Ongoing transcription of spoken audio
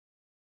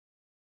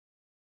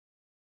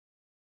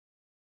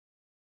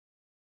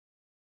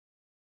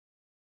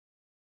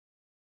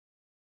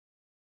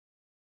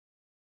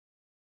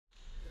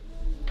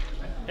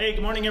Hey,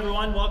 good morning,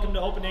 everyone. Welcome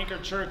to Hope and Anchor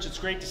Church. It's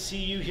great to see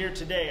you here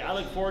today. I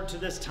look forward to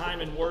this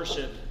time in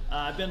worship.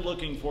 I've been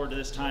looking forward to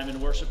this time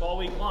in worship all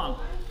week long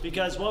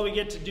because what we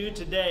get to do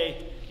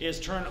today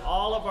is turn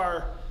all of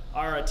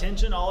our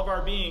attention, all of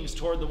our beings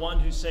toward the one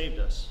who saved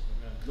us,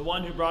 the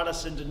one who brought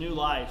us into new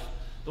life,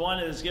 the one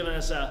that has given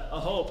us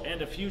a hope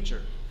and a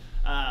future.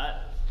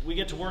 We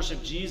get to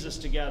worship Jesus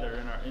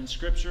together in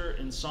Scripture,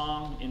 in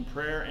song, in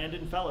prayer, and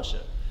in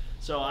fellowship.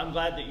 So I'm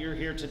glad that you're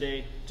here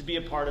today to be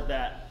a part of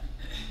that.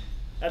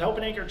 At Hope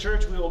and Anchor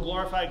Church, we will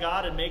glorify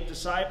God and make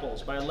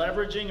disciples by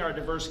leveraging our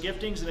diverse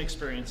giftings and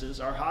experiences,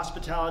 our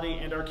hospitality,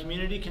 and our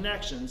community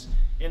connections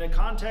in a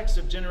context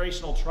of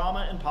generational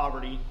trauma and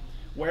poverty,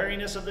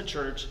 wariness of the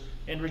church,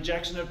 and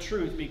rejection of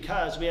truth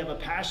because we have a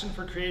passion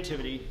for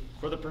creativity,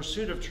 for the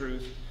pursuit of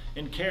truth,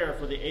 and care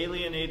for the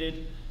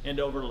alienated and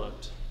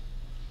overlooked.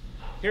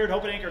 Here at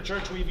Hope and Anchor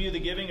Church, we view the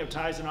giving of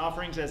tithes and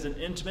offerings as an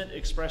intimate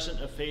expression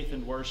of faith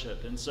and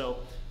worship. And so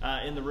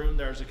in the room,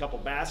 there's a couple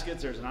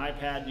baskets. There's an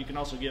iPad. You can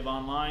also give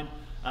online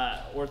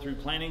or through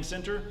Planning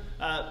Center.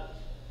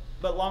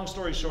 But long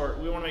story short,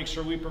 we want to make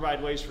sure we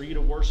provide ways for you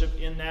to worship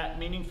in that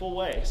meaningful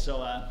way.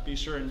 So be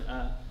sure and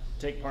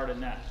take part in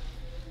that.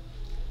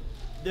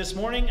 This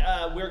morning,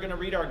 we're going to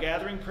read our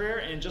gathering prayer.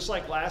 And just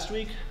like last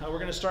week, we're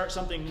going to start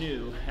something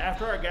new.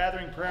 After our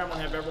gathering prayer, I'm going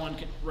to have everyone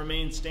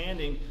remain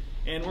standing.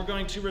 And we're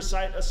going to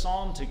recite a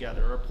psalm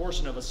together, or a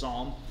portion of a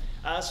psalm,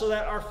 so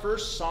that our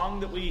first song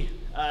that we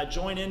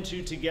join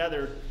into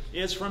together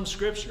is from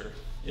Scripture.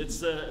 It's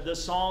the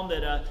psalm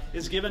that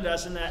is given to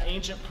us in that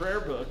ancient prayer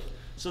book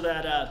so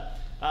that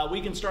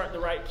we can start in the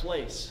right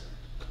place.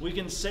 We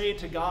can say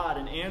to God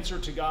and answer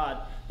to God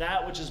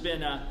that which has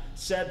been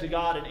said to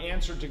God and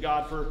answered to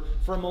God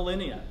for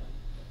millennia.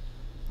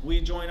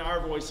 We join our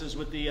voices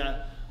with the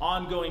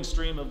ongoing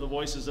stream of the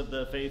voices of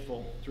the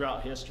faithful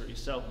throughout history.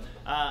 So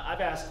I've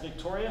asked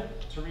Victoria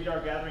to read our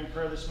gathering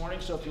prayer this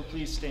morning, so if you'll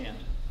please stand.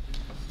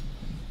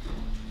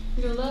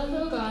 Your love,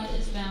 O God,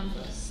 is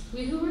boundless.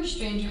 We who were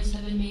strangers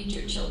have been made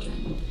your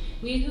children.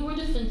 We who were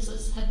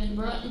defenseless have been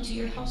brought into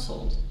your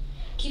household.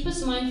 Keep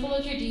us mindful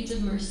of your deeds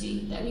of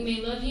mercy, that we may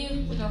love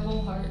you with our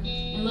whole heart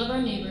and love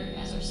our neighbor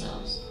as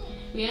ourselves.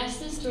 We ask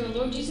this through our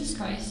Lord Jesus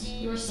Christ,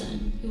 your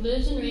Son, who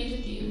lives and reigns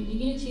with you in the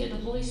unity of the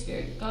Holy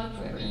Spirit, God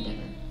forever and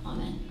ever.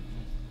 Amen.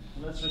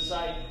 Let's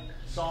recite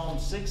Psalm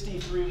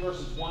 63,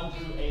 verses 1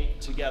 through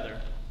 8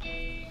 together.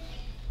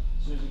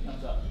 Susie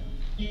comes up.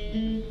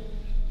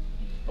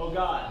 O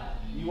God,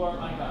 you are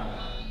my God.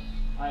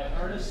 I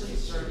earnestly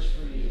search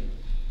for you.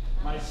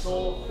 My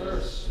soul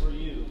thirsts for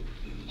you.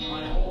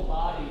 My whole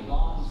body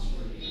longs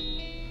for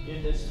you.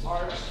 In this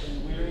parched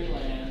and weary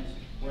land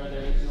where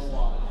there is no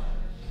water.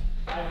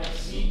 I have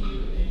seen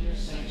you in your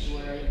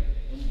sanctuary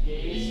and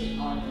gazed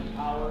upon your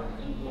power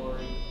and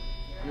glory.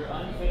 Your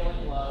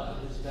unfailing love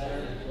is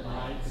better than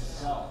life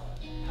itself.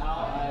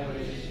 How I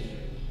praise you.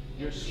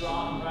 Your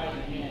strong right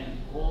hand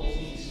holds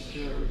me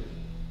securely.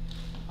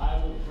 I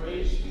will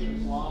praise you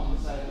as long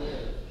as I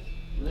live,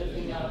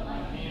 lifting up my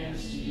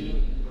hands to you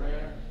in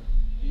prayer.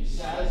 You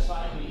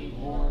satisfy me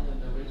more than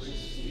the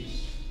richest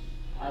feast.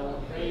 I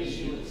will praise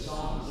you with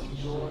songs of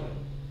joy.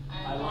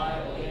 I lie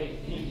awake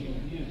thinking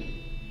of you,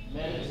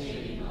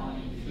 meditating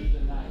on you through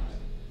the night.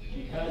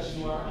 Because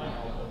you are my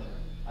helper,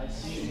 I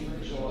sing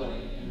for joy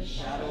in the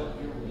shadow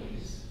of your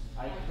wings.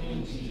 I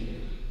cling to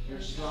you.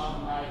 Your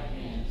strong right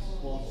hand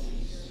holds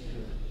me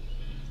secure.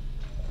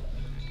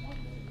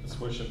 Let's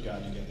worship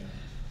God together.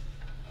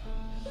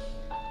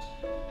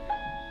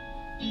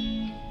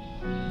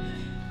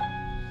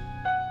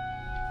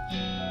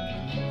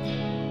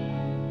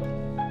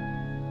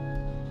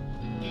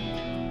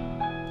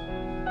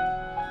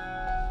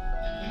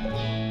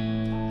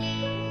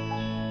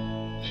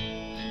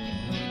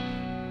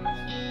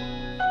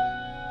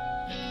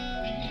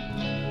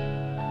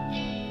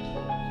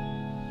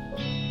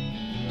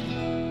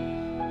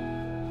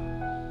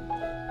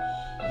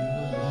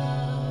 Your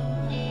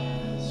love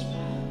has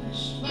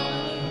vanished my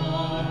heart.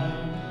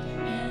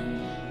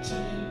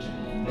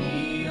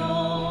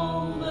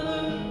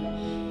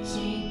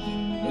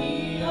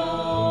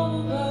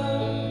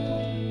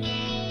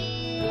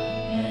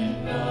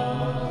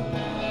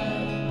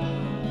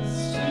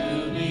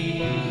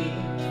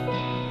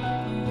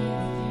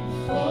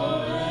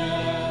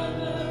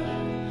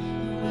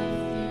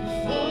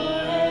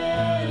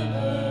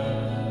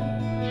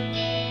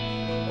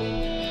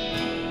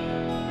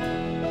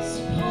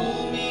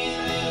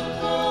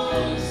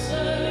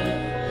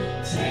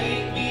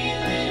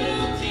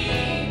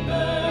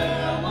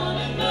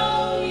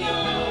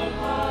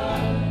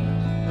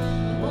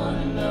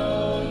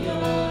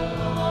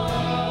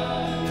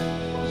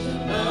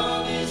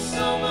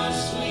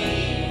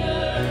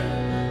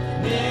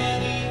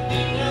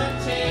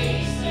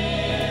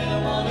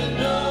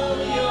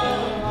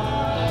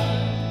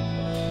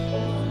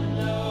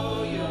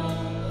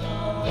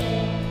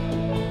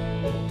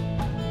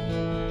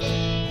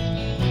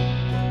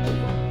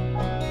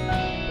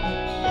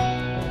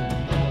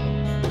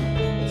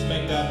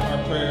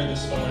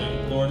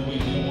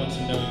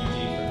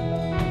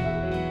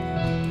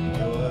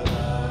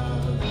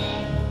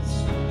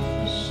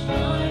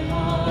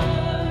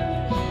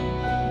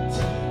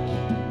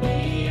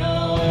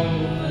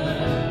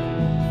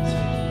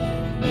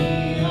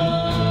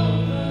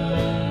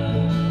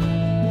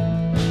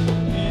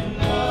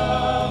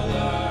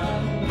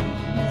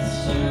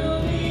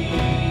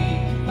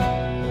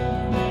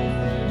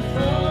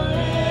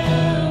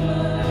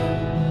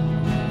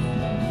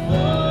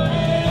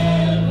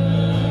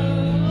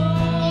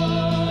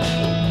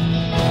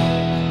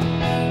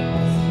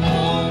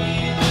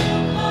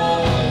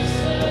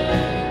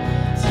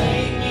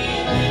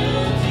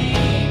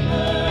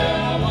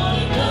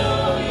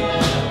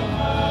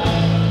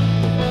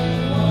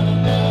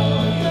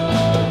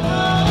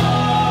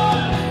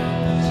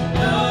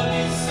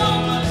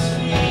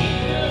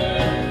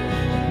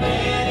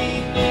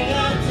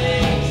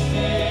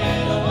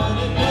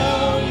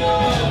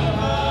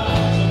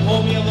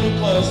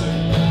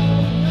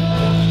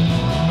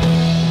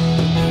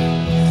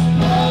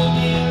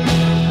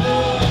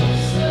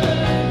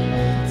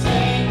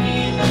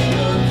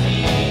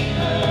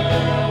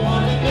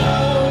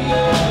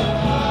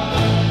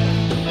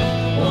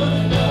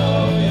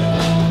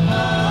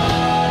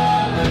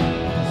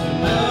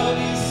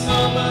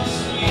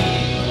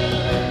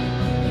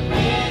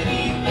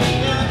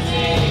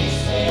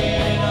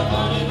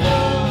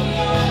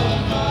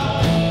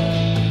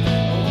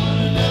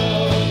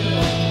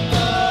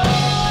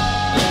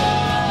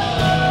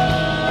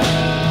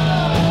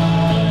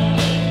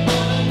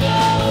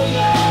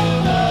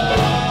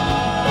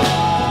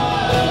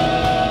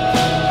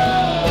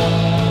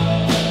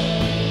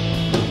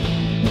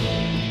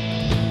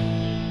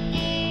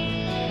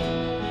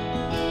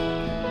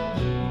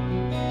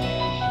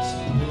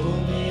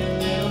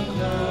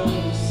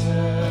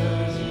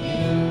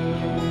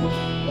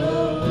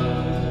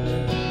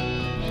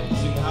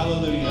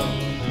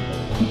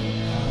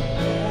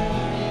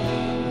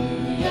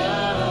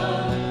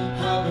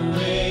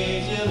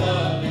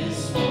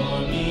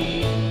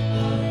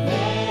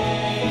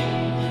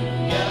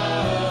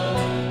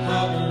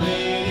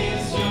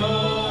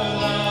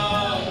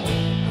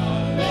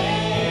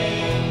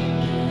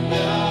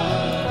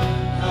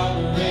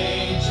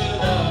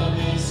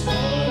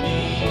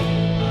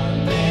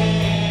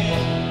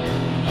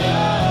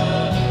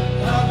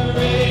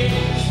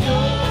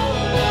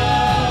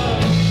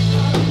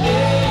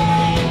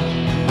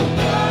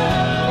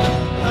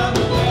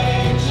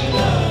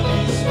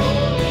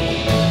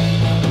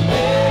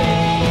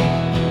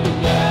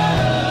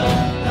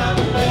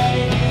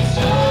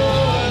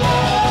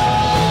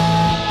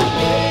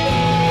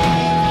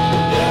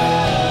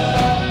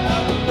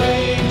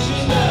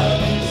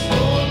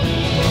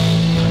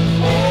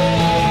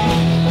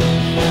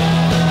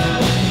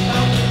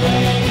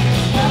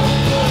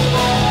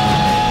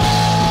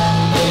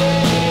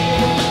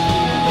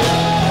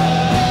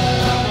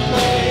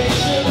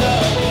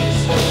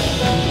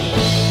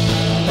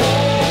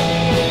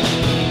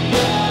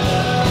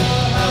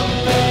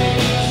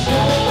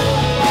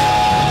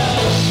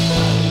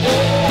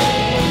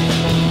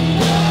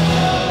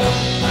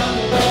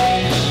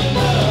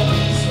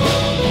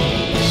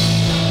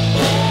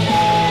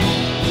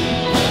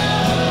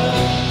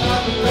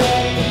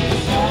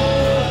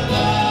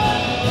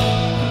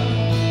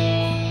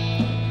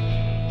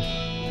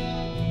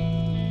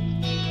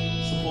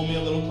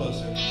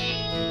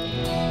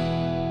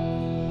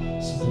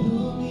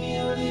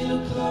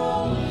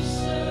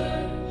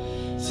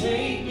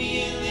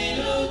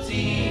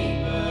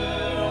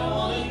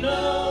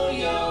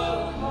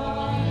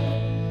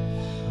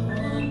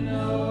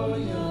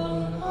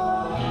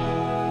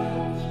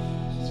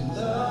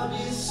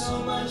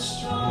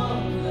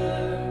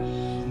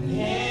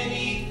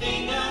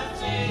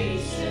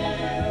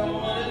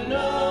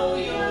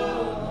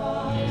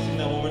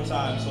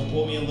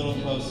 pull me a little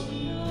closer.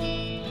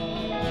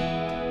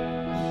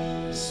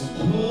 So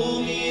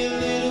pull me a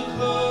little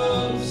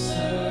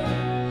closer,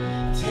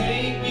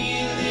 take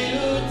me a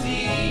little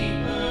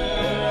deeper.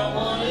 I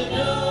want to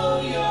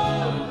know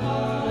your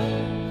heart.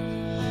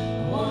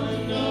 I want to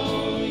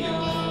know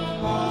your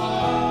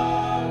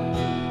heart.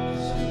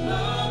 'Cause your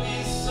love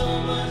is so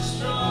much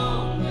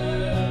stronger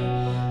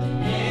than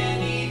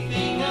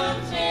anything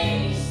I've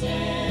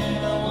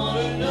tasted. I want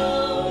to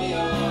know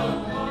your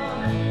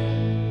heart.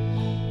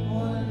 I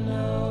want to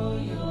know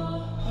your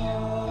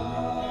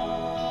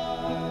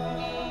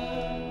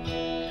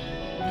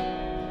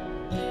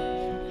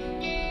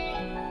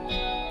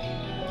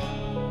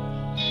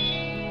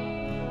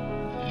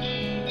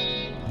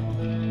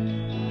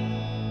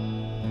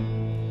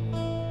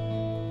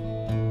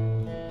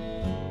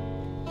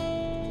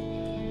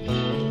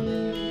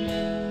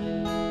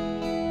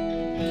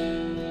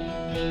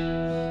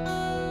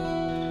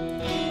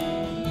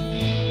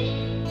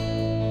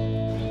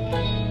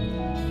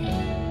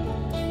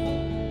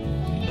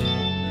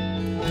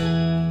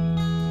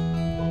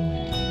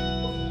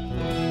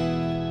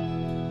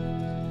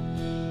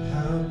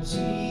How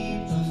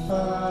deep the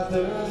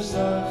Father's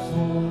love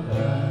for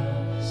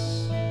us,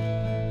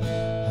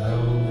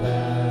 how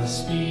vast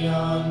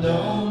beyond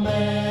all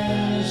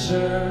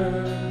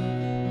measure,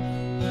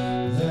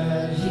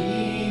 that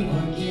He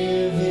would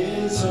give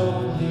His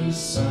only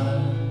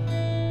Son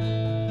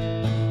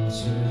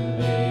to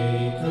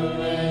make a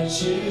wretch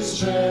His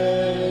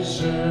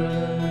treasure.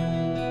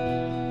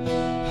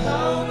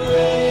 How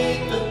great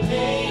the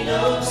pain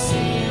of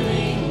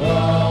searing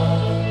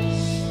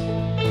loss!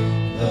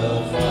 The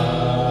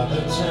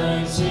Father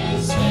turns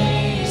His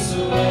face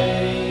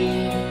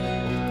away,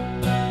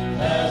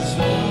 as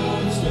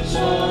wounds which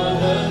for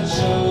the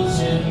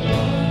chosen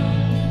one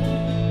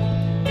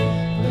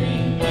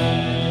bring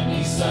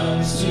many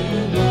sons to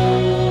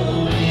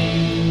glory.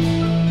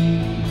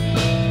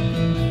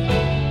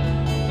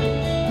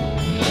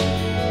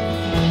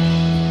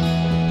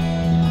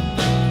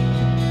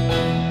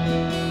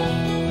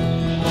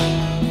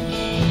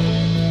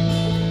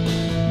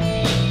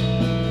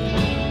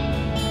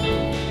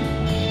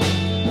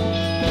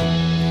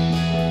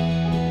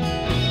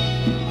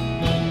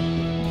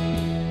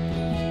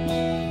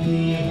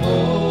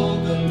 Behold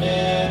the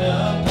man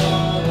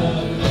upon the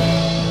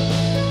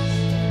cross,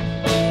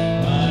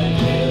 my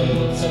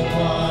guilt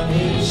upon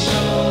His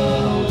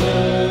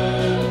shoulders.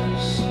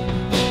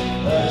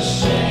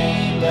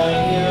 Ashamed I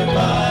hear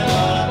my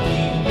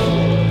mocking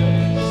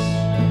voice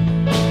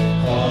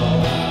call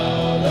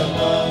out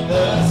among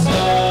the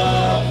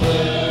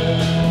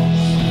scoffers.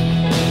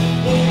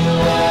 He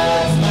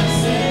was my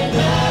sin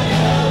that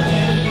held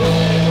Him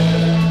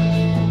there,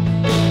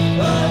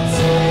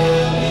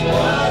 until it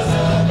was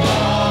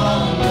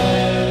accomplished.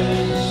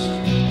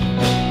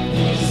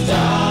 His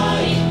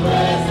dying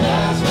breath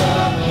has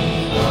brought me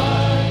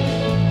life.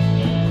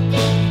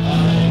 I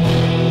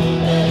know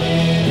that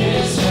it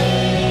is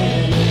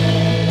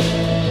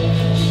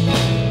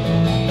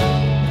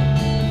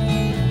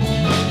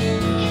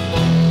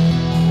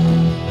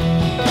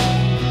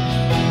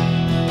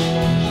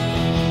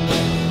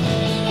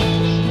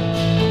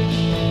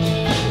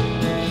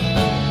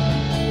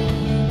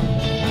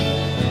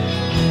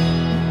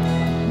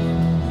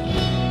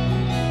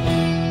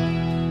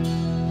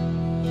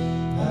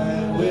I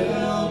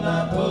will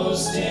not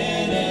boast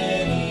in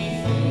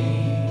anything,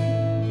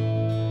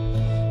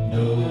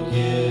 no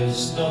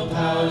gifts, no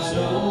powers,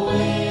 no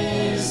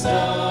wisdom,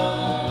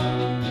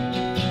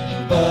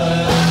 but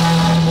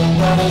I will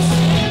boast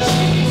in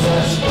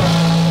Jesus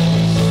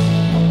Christ,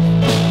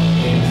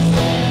 His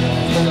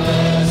death and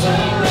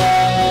resurrection.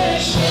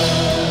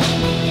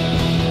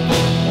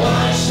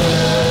 Why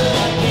should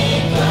I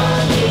think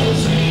on His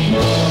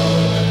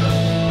reward?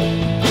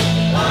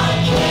 I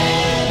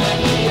cannot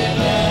give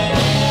an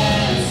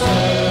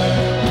answer,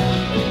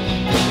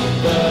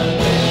 but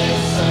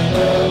this I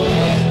know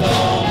with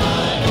all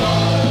my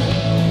heart: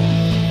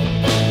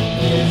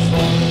 His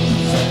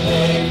wounds have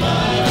paid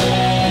my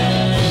ransom.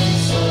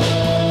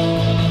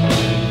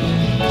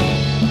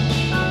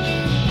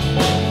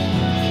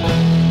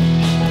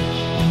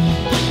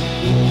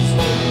 His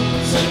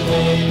wounds have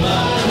paid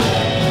my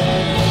ransom.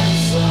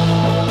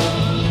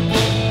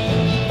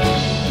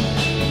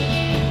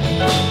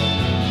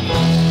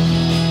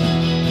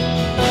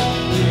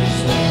 His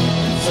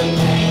wounds have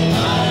paid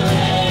my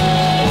ransom.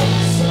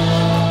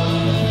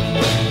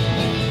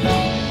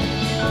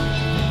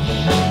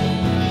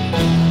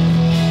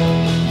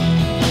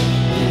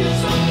 His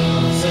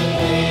wounds have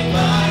paid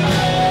my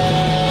ransom.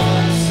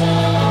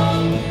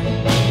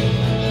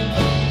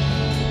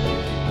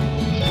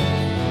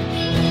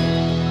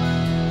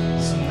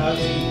 Sing how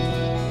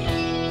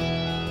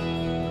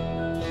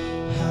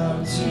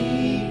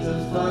deep the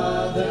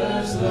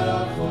Father's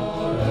love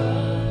for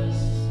us,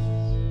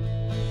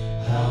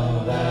 how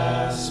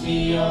vast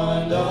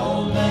beyond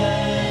all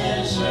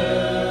measure,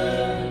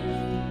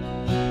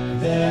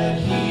 that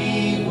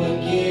He would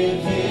give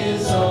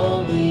His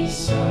only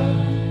Son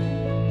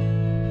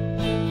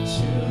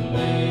to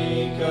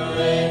make a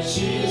wretch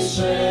His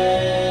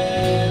treasure.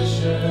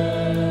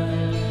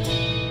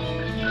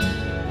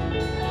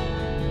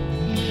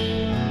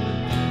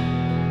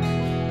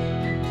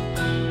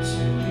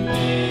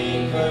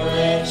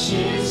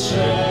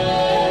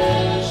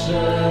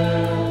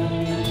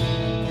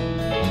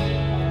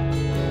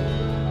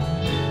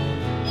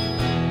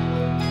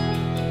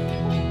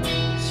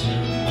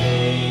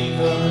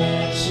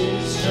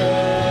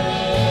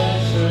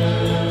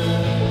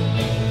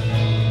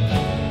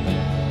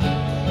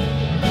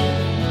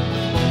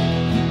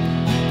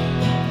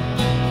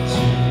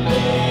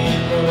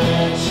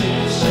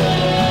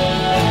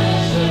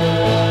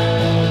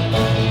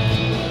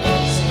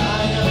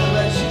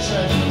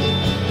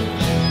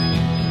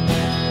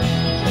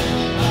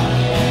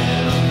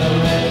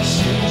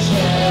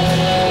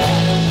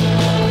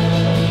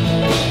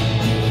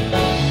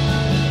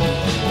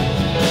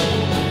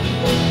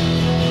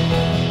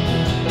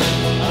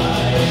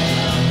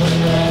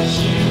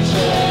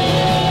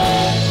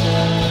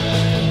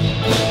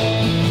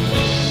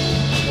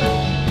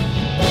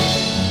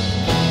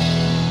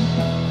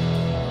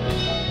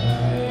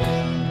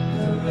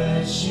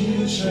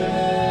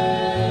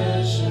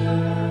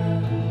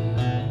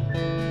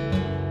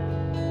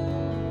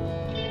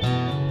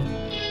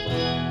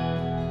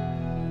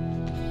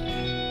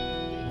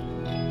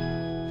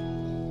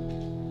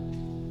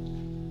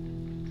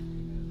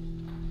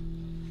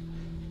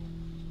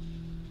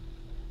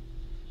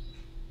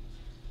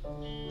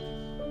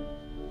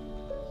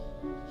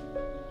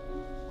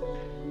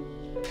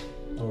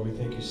 Lord, we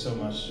thank you so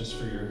much just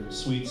for your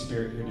sweet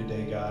spirit here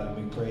today, God, and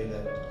we pray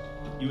that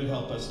you would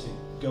help us to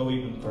go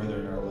even further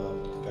in our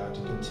love, God,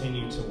 to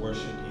continue to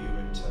worship you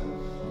and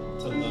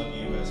to love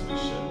you as we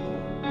should,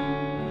 Lord.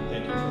 We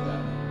thank you for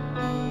that.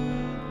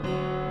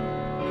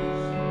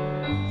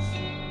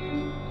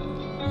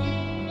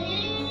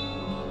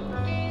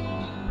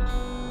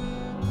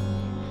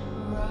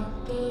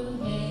 Rock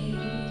of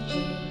ages,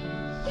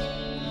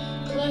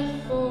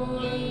 cleft for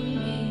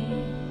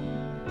me,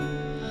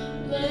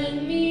 let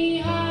me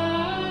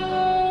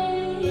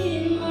hide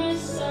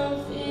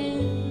myself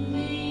in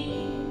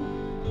thee,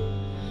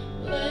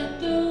 let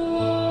the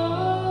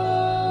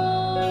water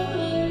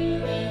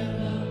and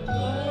the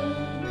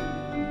blood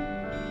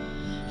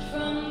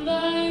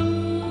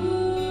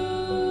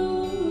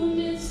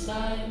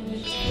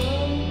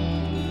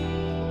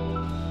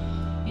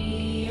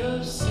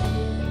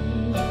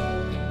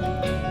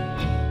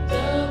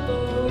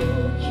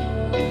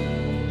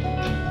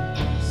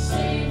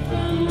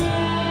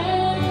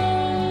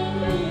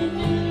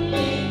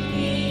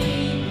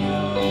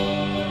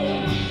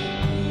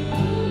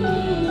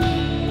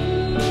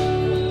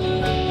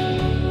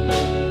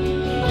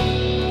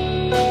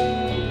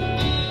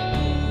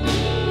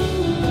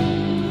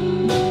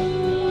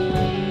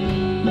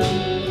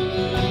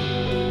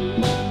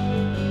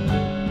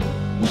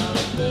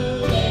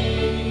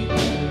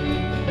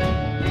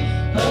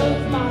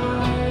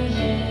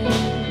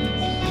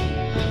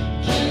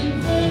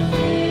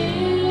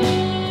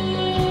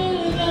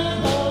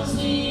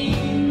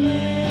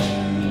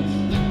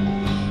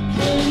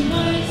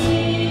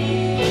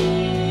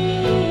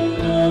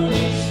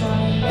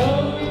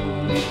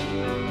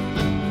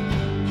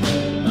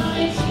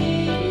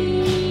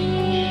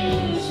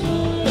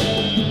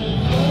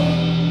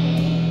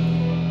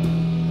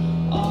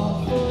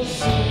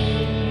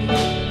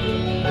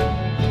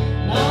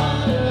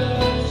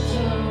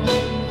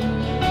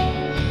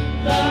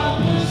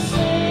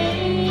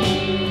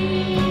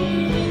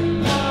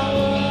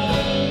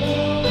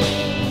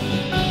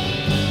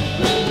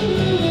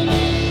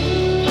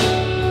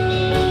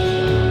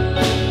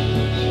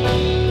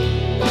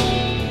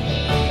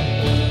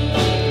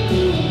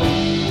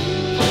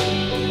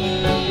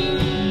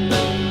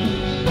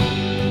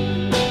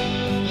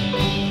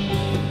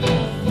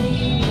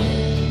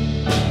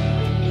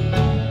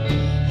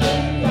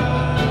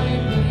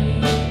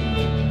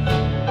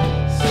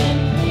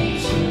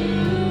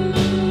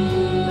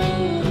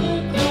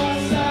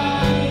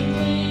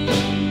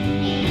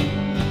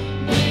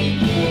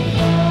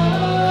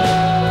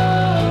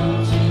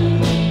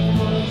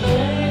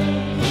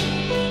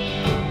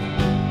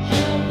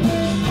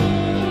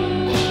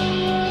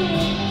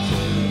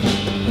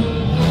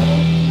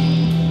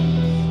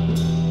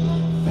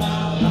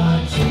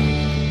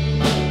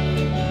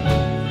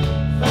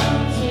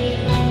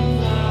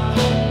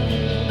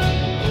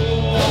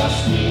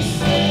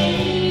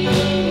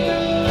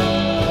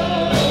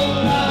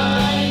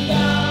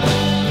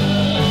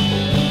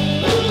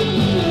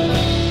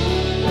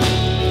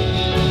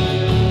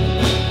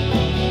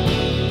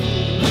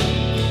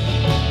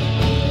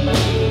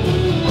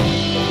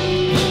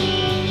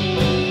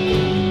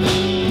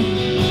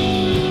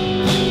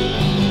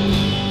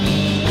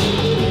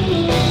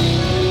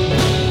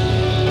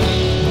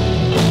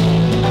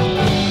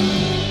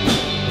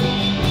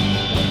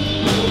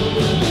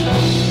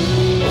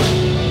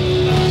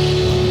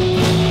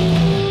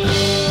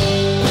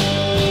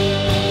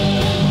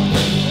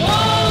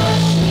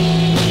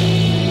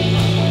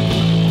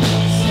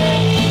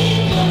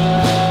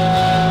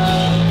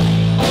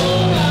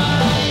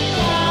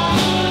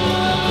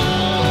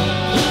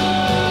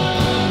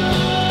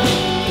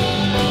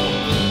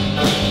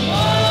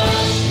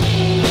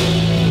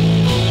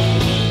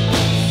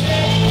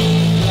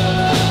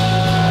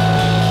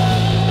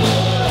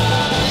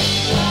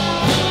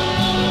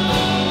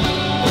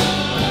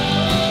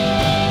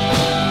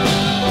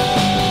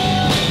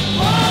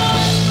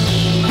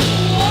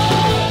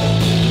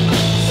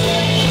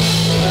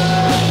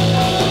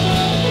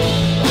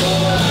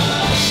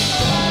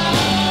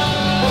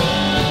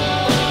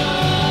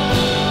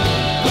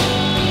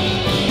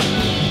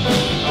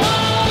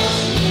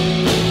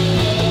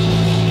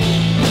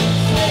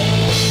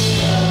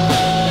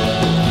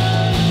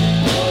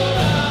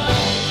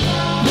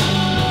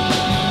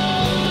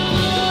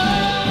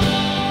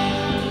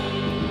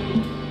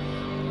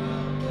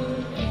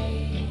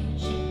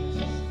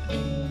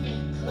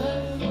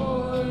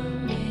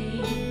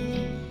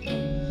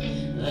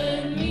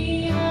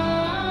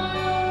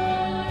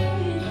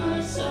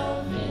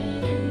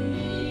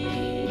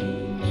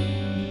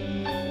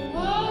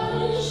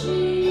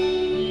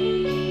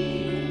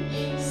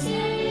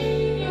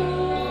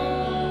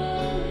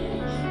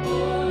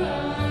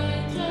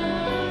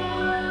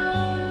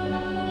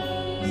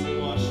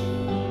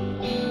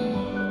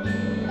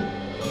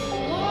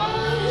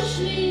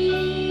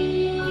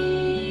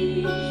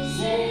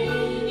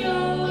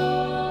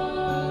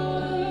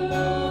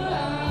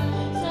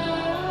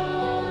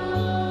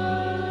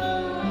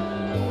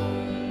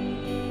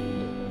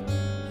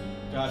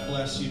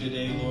bless you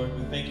today, Lord.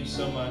 We thank you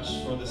so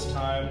much for this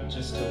time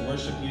just to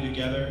worship you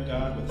together,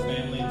 God, with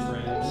family and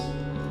friends.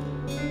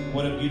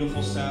 What a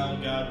beautiful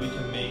sound, God, we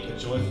can make, a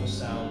joyful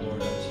sound,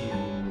 Lord, unto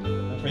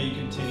you. I pray you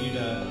continue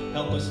to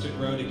help us to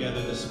grow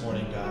together this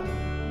morning, God.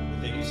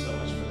 We thank you so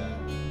much for that.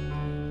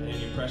 And in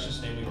your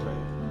precious name we pray.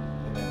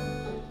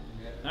 Amen.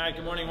 All right,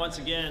 good morning once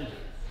again.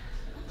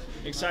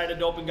 Excited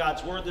to open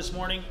God's Word this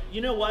morning.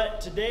 You know what?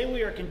 Today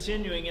we are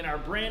continuing in our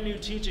brand new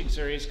teaching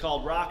series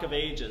called Rock of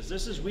Ages.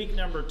 This is week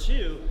number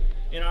 2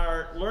 in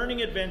our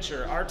learning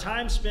adventure, our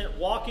time spent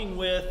walking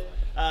with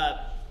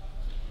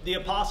the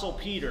Apostle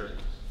Peter.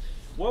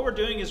 What we're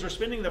doing is we're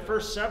spending the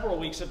first several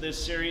weeks of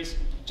this series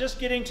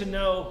just getting to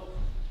know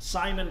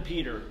Simon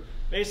Peter,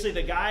 basically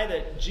the guy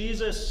that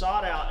Jesus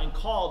sought out and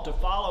called to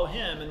follow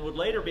him and would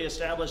later be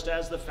established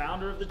as the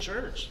founder of the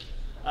church.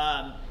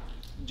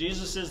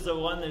 Jesus is the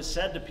one that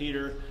said to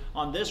Peter,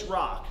 on this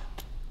rock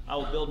I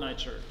will build my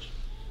church,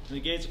 and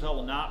the gates of hell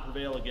will not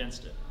prevail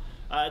against it.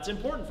 It's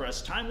important for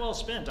us, time well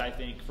spent, I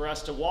think, for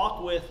us to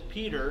walk with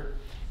Peter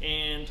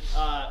and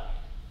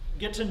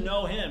get to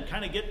know him,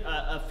 kind of get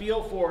a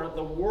feel for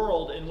the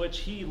world in which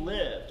he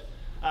lived.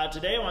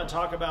 Today I want to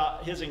talk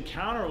about his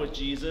encounter with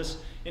Jesus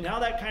and how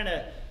that kind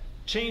of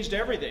changed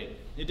everything.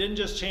 It didn't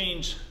just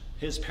change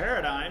his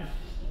paradigm,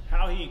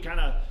 how he kind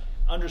of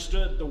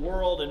understood the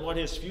world and what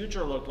his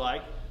future looked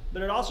like,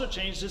 but it also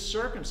changed his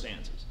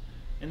circumstances.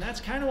 And that's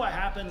kind of what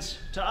happens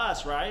to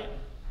us, right?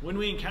 When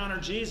we encounter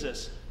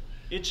Jesus,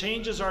 it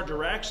changes our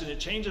direction, it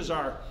changes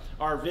our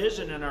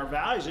vision and our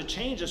values, it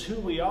changes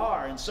who we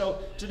are. And so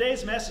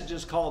today's message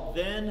is called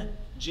Then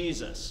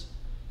Jesus.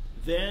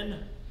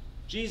 Then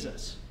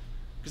Jesus.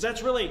 Because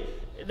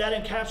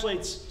that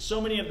encapsulates so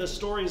many of the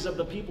stories of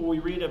the people we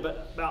read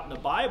about in the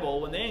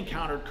Bible. When they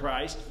encountered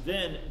Christ,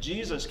 then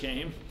Jesus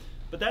came.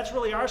 But that's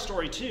really our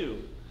story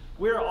too.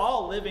 We're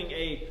all living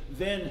a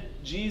then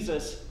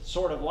Jesus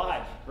sort of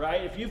life,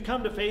 right? If you've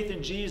come to faith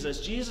in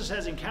Jesus, Jesus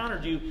has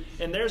encountered you,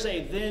 and there's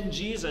a then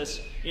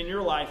Jesus in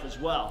your life as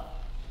well.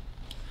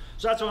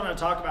 So that's what I'm going to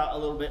talk about a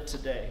little bit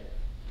today.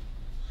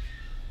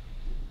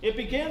 It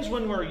begins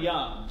when we're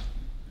young.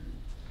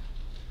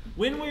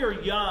 When we are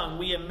young,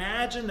 we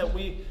imagine that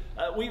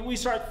we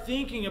start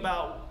thinking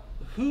about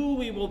who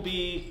we will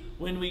be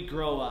when we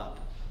grow up.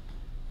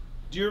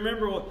 Do you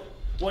remember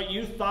what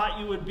you thought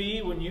you would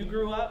be when you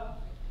grew up?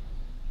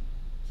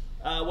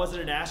 Was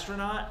it an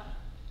astronaut?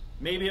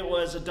 Maybe it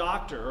was a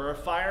doctor or a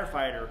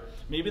firefighter,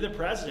 maybe the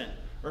president,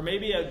 or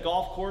maybe a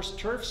golf course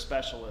turf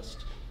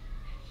specialist.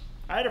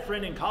 I had a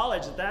friend in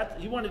college that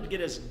he wanted to get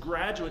his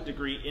graduate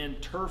degree in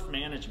turf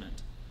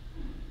management.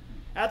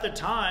 At the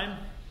time,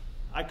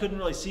 I couldn't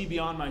really see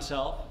beyond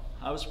myself.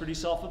 I was pretty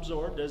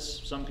self-absorbed,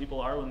 as some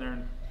people are when they're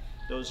in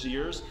those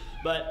years,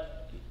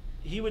 but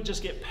he would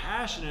just get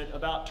passionate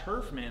about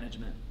turf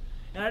management.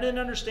 And I didn't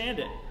understand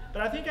it,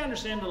 but I think I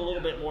understand it a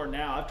little bit more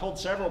now. I've told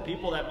several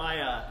people that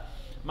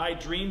my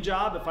dream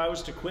job, if I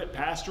was to quit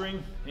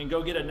pastoring and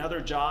go get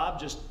another job,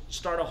 just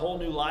start a whole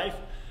new life,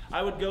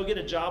 I would go get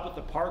a job with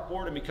the park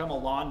board and become a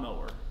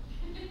lawnmower.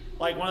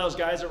 Like one of those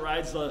guys that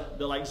rides the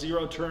like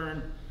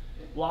zero-turn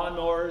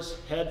lawnmowers,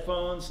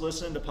 headphones,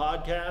 listening to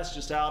podcasts,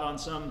 just out on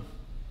some,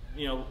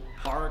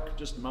 park,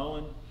 just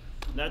mowing.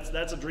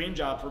 That's a dream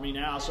job for me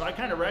now. So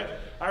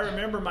I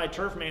remember my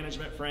turf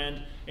management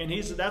friend, and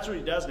that's what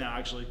he does now,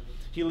 actually.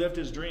 He lived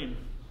his dream.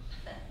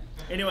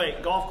 Anyway,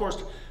 golf course.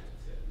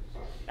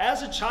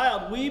 As a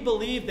child, we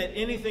believe that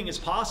anything is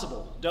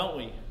possible, don't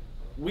we?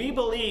 We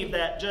believe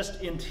that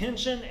just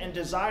intention and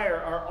desire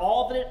are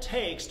all that it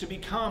takes to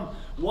become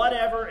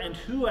whatever and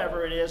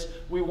whoever it is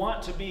we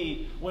want to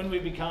be when we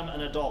become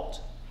an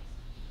adult.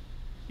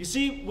 You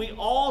see, we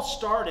all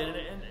started,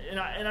 and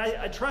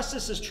I trust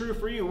this is true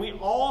for you, we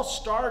all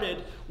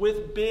started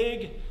with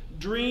big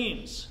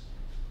dreams.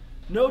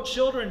 No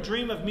children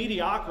dream of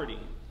mediocrity.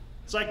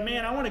 It's like,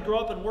 man, I want to grow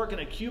up and work in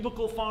a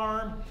cubicle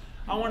farm.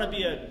 I want to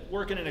be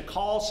working in a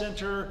call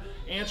center,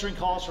 answering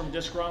calls from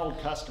disgruntled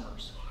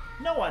customers.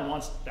 No one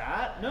wants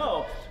that.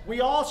 No,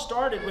 we all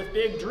started with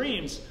big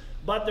dreams,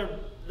 but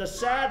the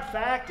sad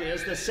fact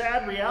is, the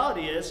sad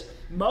reality is,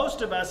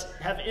 most of us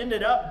have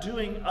ended up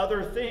doing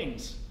other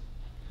things.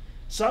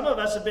 Some of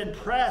us have been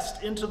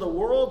pressed into the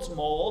world's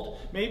mold,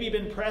 maybe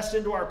been pressed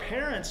into our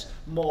parents'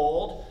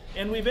 mold,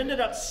 and we've ended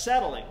up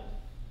settling.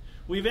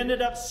 We've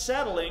ended up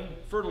settling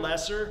for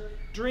lesser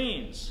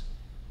dreams.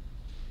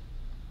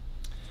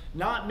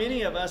 Not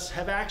many of us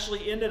have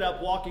actually ended up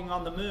walking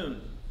on the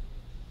moon.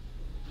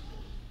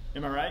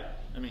 Am I right?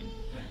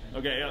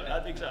 Okay, I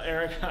think so.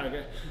 Eric,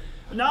 okay.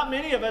 Not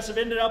many of us have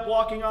ended up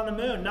walking on the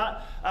moon.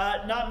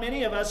 Not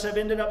many of us have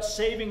ended up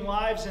saving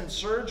lives in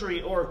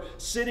surgery or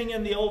sitting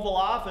in the Oval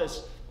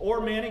Office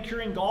or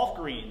manicuring golf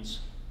greens,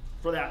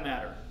 for that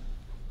matter.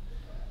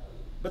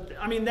 But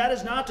that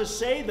is not to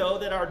say, though,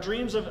 that our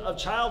dreams of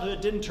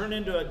childhood didn't turn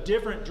into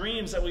different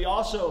dreams that we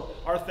also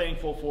are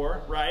thankful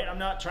for, right? I'm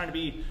not trying to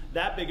be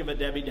that big of a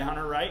Debbie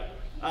Downer, right?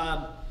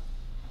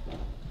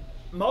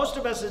 Most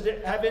of us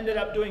have ended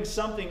up doing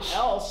something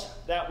else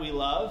that we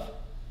love.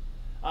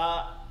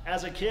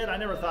 As a kid, I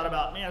never thought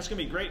about, man, it's going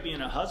to be great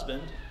being a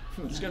husband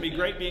It's going to be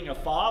great being a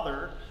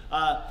father.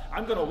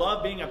 I'm going to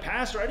love being a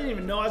pastor. I didn't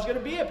even know I was going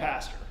to be a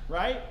pastor,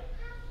 right?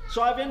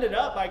 So I've ended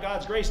up, by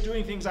God's grace,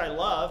 doing things I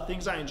love,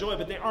 things I enjoy,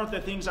 but they aren't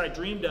the things I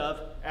dreamed of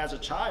as a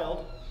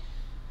child.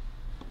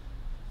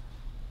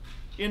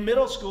 In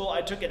middle school,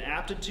 I took an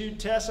aptitude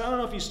test. I don't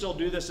know if you still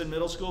do this in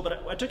middle school,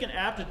 but I took an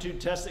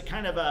aptitude test that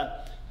kind of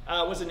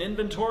was an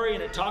inventory,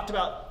 and it talked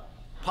about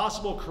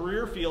possible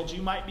career fields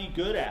you might be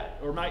good at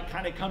or might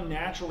kind of come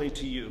naturally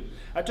to you.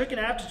 I took an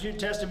aptitude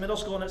test in middle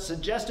school, and it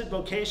suggested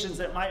vocations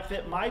that might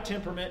fit my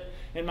temperament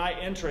and my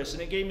interests,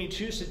 and it gave me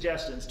 2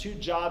 suggestions, 2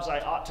 jobs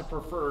I ought to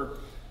prefer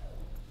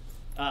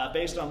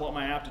based on what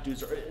my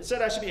aptitudes are. It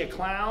said I should be a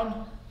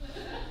clown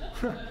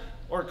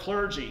or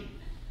clergy.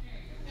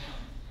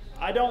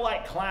 I don't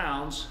like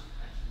clowns,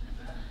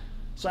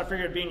 so I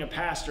figured being a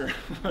pastor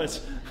was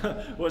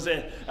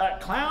a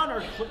clown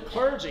or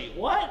clergy.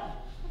 What?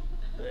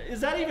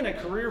 Is that even a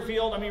career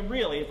field? I mean,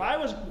 really, if I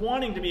was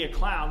wanting to be a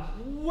clown,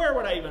 where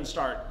would I even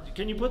start?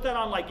 Can you put that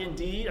on like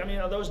Indeed? I mean,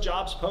 are those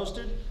jobs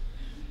posted?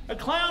 A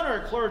clown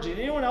or a clergy? Did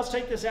anyone else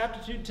take this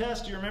aptitude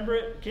test? Do you remember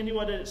it? Kendi,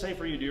 what did it say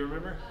for you? Do you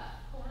remember?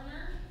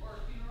 Coroner or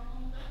funeral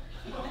home.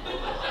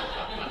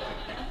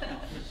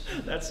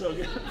 That's so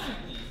good.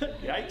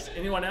 Yikes.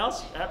 Anyone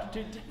else?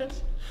 Aptitude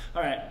test?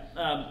 All right.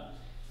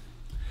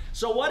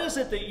 So what is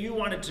it that you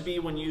wanted to be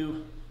when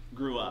you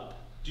grew up?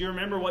 Do you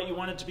remember what you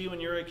wanted to be when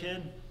you were a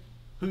kid?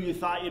 Who you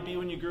thought you'd be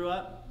when you grew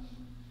up?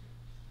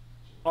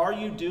 Are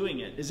you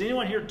doing it? Is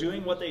anyone here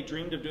doing what they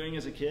dreamed of doing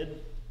as a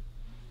kid?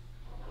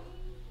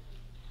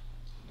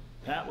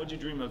 Pat, what'd you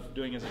dream of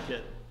doing as a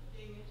kid?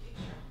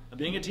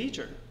 Being a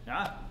teacher.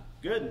 Yeah,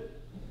 good.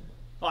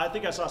 Oh, I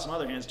think I saw some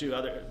other hands too.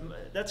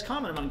 That's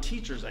common among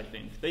teachers, I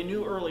think. They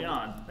knew early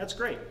on. That's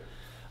great.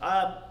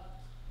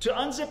 To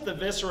unzip the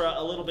viscera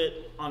a little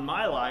bit on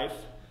my life,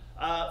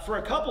 for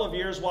a couple of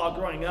years while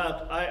growing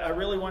up, I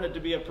really wanted to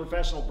be a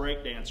professional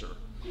break dancer.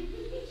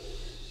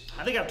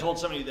 I think I've told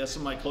some of you this,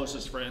 some of my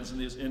closest friends in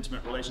these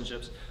intimate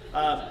relationships.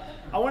 I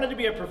wanted to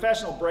be a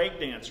professional break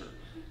dancer.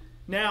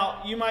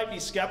 Now, you might be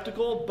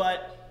skeptical,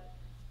 but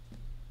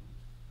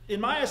in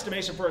my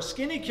estimation, for a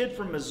skinny kid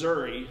from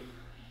Missouri,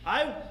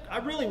 I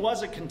really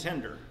was a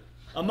contender.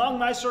 Among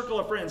my circle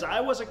of friends,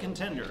 I was a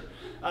contender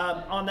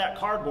on that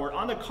cardboard.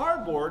 On the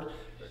cardboard,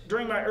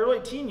 during my early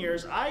teen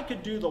years, I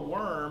could do the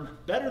worm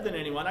better than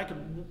anyone. I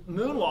could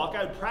moonwalk.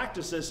 I would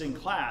practice this in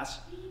class,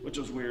 which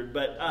was weird.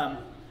 But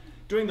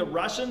doing the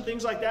Russian,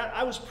 things like that,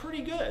 I was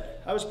pretty good.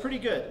 I was pretty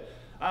good.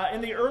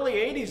 In the early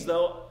 80s,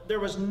 though, there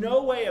was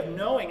no way of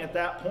knowing at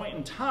that point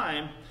in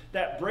time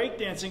that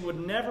breakdancing would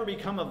never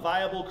become a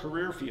viable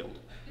career field.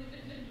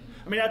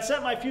 I mean, I'd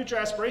set my future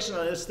aspiration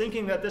on this,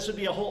 thinking that this would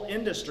be a whole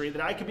industry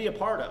that I could be a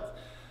part of.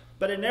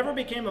 But it never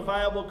became a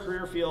viable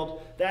career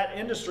field. That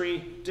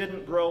industry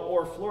didn't grow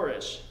or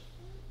flourish.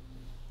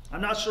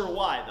 I'm not sure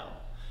why,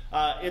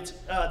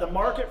 though. The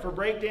market for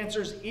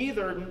breakdancers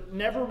either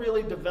never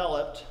really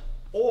developed,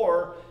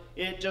 or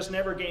it just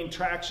never gained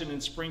traction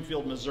in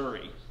Springfield,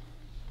 Missouri.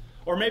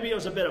 Or maybe it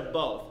was a bit of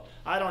both.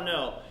 I don't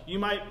know. You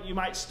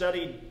might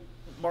study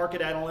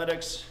market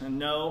analytics and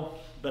know,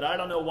 but I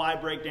don't know why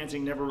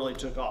breakdancing never really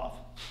took off.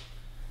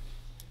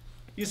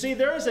 You see,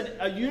 there is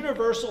a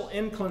universal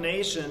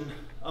inclination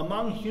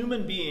among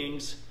human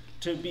beings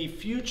to be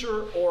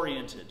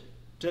future-oriented,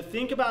 to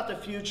think about the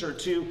future,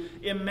 to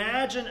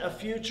imagine a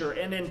future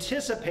and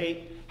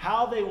anticipate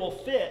how they will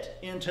fit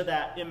into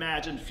that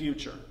imagined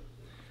future.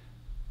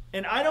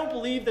 And I don't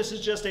believe this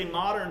is just a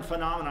modern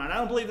phenomenon. I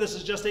don't believe this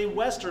is just a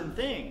Western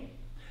thing.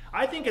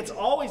 I think it's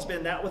always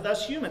been that with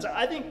us humans.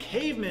 I think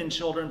cavemen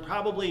children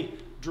probably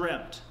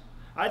dreamt.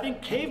 I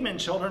think cavemen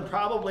children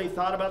probably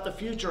thought about the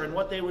future and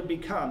what they would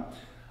become.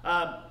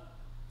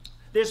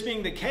 This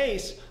being the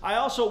case, I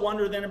also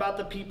wonder then about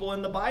the people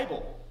in the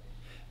Bible.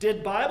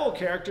 Did Bible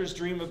characters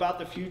dream about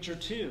the future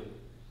too?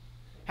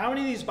 How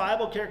many of these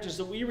Bible characters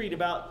that we read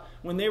about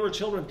when they were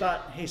children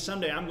thought, hey,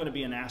 someday I'm going to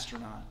be an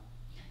astronaut?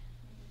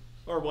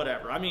 Or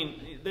whatever. I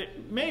mean,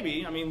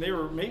 they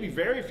were maybe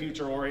very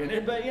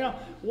future-oriented, but you know,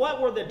 what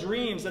were the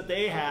dreams that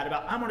they had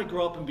about, I'm going to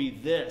grow up and be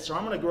this, or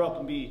I'm going to grow up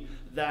and be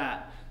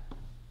that?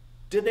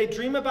 Did they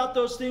dream about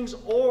those things,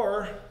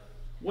 or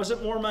was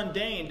it more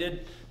mundane?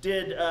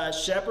 Did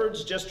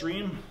shepherds just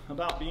dream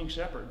about being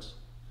shepherds?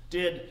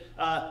 Did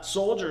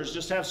soldiers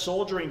just have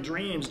soldiering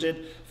dreams?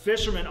 Did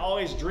fishermen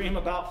always dream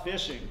about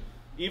fishing,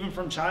 even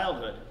from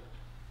childhood?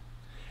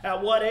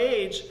 At what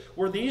age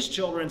were these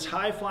children's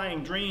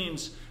high-flying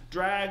dreams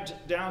dragged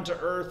down to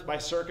earth by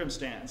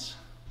circumstance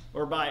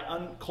or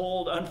by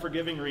cold,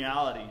 unforgiving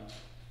reality?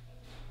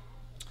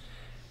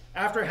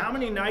 After how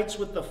many nights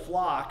with the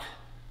flock,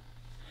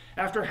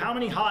 after how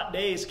many hot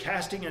days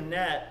casting a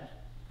net,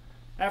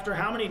 after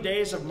how many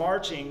days of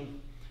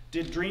marching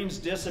did dreams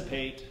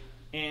dissipate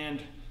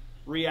and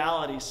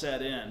reality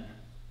set in?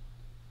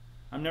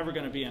 I'm never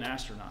going to be an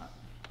astronaut.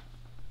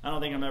 I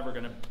don't think I'm ever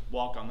going to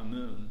walk on the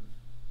moon.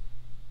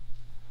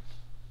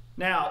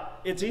 Now,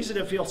 it's easy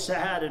to feel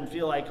sad and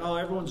feel like, oh,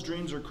 everyone's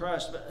dreams are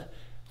crushed. But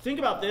think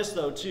about this,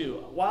 though,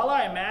 too. While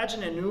I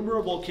imagine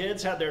innumerable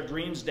kids had their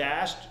dreams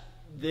dashed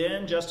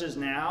then just as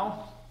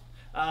now.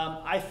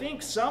 I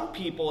think some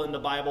people in the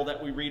Bible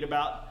that we read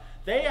about,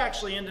 they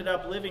actually ended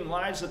up living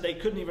lives that they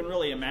couldn't even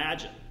really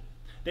imagine.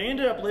 They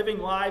ended up living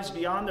lives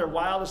beyond their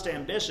wildest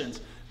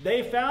ambitions.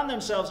 They found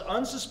themselves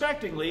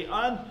unsuspectingly,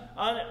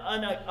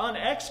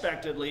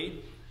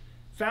 unexpectedly,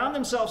 found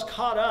themselves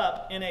caught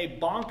up in a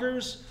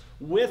bonkers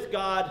with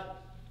God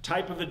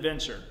type of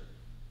adventure.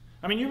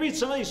 I mean, you read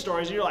some of these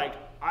stories and you're like,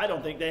 I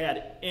don't think they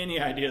had any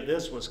idea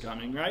this was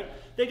coming, right?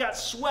 They got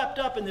swept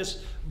up in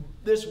this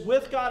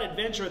with God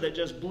adventure that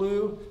just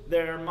blew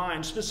their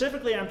mind.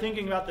 Specifically, I'm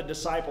thinking about the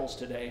disciples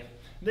today.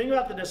 Think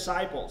about the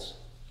disciples.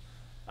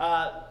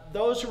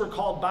 Those who were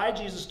called by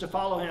Jesus to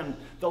follow him,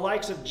 the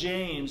likes of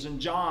James and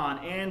John,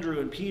 Andrew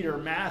and Peter,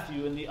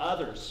 Matthew and the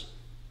others.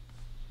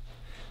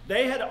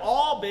 They had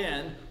all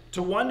been,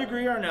 to one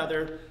degree or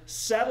another,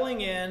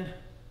 settling in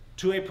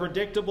to a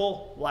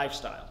predictable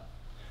lifestyle.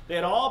 They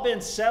had all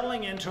been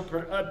settling into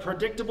a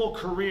predictable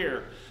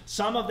career.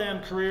 Some of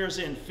them careers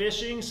in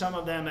fishing, some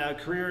of them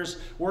careers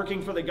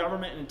working for the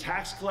government and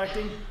tax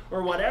collecting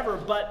or whatever.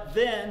 But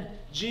then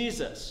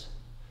Jesus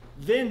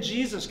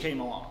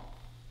came along.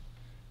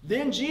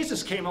 Then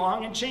Jesus came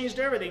along and changed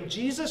everything.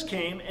 Jesus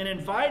came and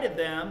invited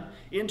them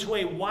into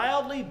a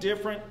wildly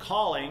different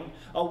calling,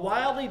 a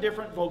wildly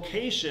different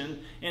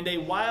vocation, and a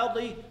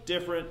wildly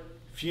different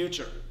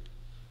future.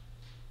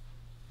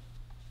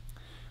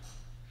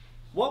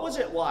 What was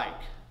it like?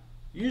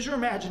 Use your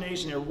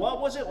imagination here. What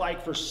was it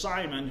like for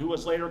Simon, who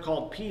was later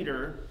called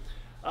Peter?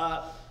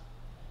 What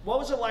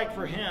was it like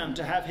for him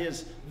to have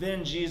his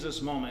then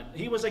Jesus moment?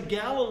 He was a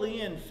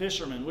Galilean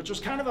fisherman, which was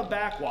kind of a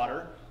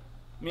backwater.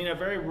 I mean, a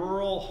very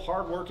rural,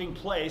 hardworking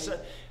place.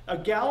 A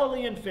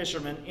Galilean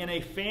fisherman in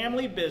a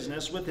family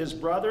business with his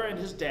brother and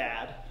his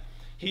dad.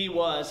 He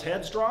was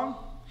headstrong,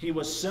 he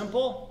was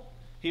simple,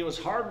 he was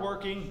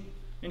hardworking,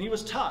 and he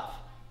was tough.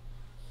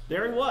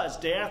 There he was,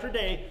 day after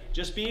day,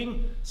 just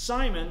being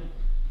Simon,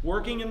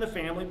 working in the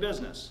family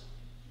business.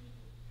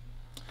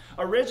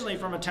 Originally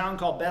from a town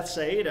called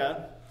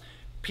Bethsaida,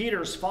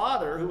 Peter's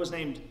father, who was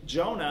named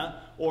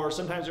Jonah, or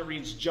sometimes it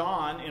reads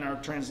John in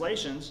our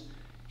translations,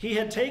 he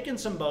had taken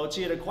some boats,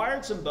 he had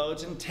acquired some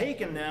boats and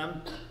taken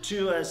them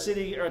to a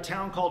city or a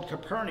town called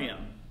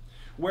Capernaum,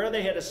 where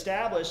they had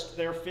established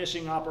their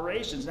fishing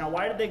operations. Now,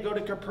 why did they go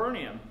to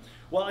Capernaum?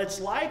 Well, it's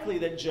likely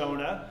that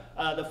Jonah,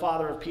 the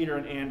father of Peter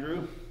and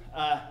Andrew,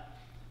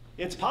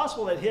 it's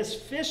possible that his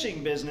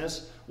fishing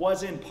business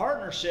was in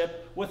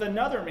partnership with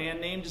another man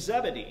named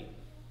Zebedee.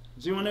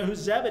 Does anyone know who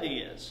Zebedee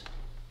is?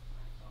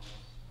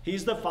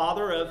 He's the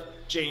father of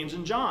James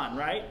and John,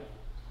 right?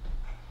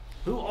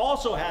 Who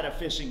also had a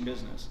fishing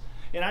business.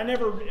 And I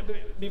never,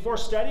 before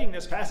studying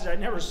this passage, I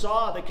never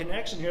saw the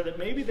connection here that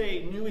maybe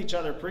they knew each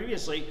other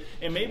previously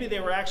and maybe they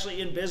were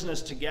actually in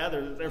business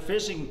together. Their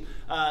fishing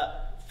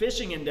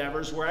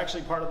endeavors were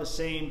actually part of the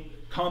same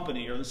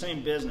company or the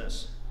same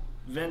business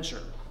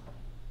venture.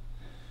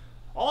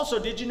 Also,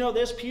 did you know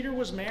this? Peter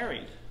was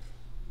married.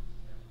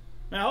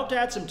 Now, I hope to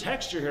add some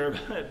texture here.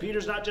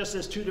 Peter's not just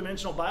this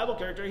two-dimensional Bible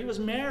character. He was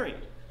married.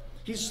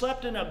 He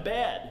slept in a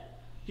bed.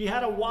 He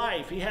had a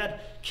wife. He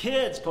had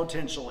kids,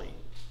 potentially.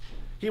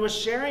 He was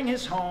sharing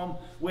his home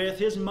with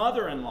his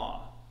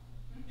mother-in-law.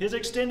 His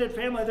extended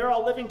family, they're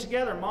all living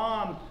together.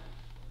 Mom,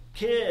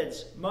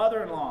 kids,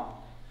 mother-in-law.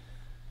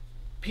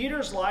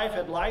 Peter's life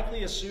had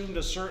likely assumed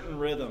a certain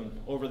rhythm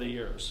over the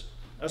years.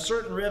 A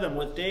certain rhythm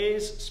with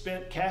days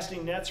spent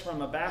casting nets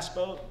from a bass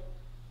boat,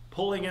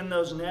 pulling in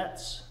those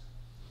nets,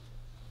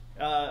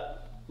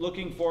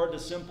 looking forward to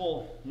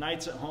simple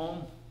nights at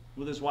home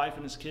with his wife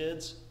and his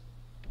kids,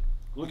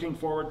 looking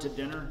forward to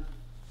dinner.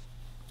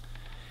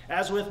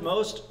 As with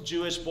most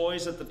Jewish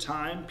boys at the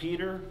time,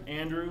 Peter,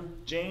 Andrew,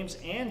 James,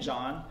 and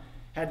John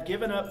had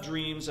given up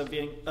dreams of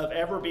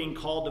ever being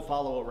called to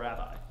follow a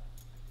rabbi.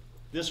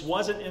 This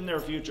wasn't in their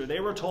future.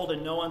 They were told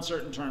in no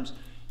uncertain terms,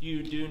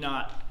 you do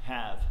not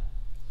have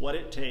what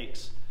it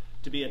takes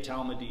to be a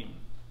Talmudim.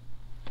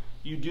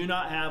 You do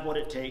not have what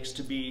it takes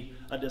to be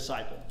a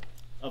disciple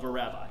of a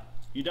rabbi.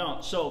 You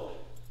don't. So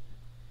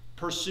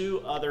pursue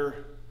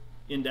other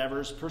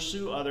endeavors,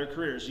 pursue other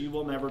careers. You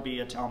will never be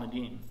a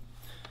Talmudim.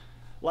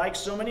 Like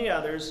so many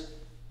others,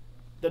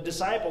 the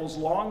disciples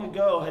long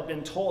ago had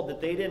been told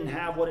that they didn't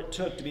have what it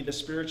took to be the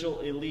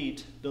spiritual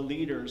elite, the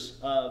leaders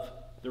of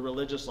the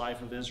religious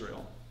life of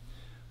Israel.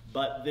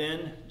 But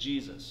then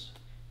Jesus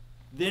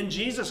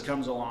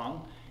comes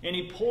along and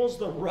he pulls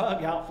the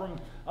rug out from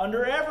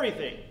under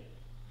everything.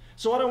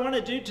 So what I want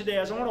to do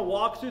today is I want to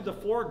walk through the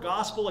 4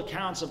 gospel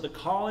accounts of the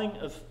calling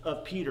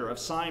of Peter, of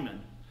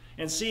Simon,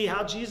 and see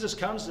how Jesus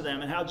comes to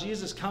them and how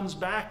Jesus comes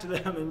back to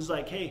them and is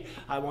like, hey,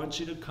 I want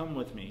you to come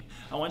with me.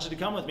 I want you to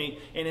come with me.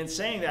 And in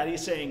saying that,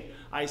 he's saying,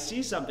 I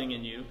see something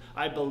in you.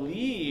 I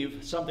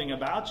believe something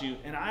about you.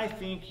 And I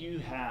think you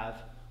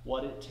have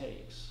what it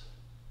takes.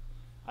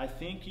 I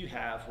think you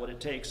have what it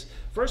takes.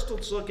 First,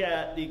 let's look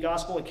at the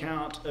gospel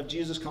account of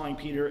Jesus calling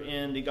Peter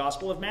in the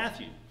Gospel of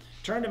Matthew.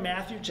 Turn to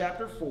Matthew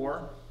chapter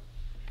 4,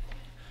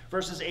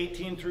 verses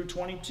 18 through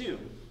 22.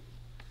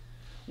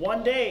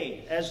 One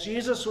day, as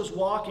Jesus was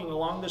walking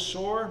along the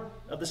shore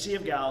of the Sea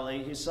of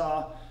Galilee, he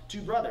saw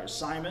two brothers,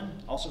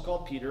 Simon, also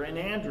called Peter, and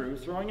Andrew,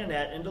 throwing a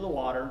net into the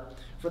water,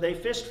 for they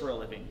fished for a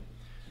living.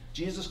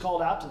 Jesus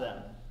called out to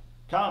them,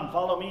 "Come,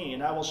 follow me,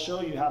 and I will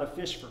show you how to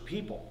fish for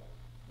people."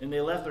 And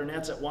they left their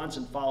nets at once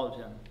and followed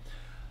him.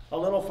 A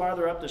little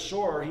farther up the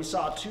shore, he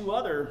saw two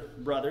other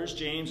brothers,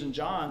 James and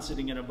John,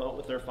 sitting in a boat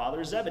with their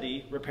father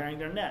Zebedee, repairing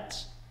their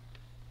nets.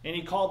 And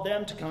he called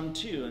them to come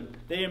too, and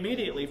they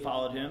immediately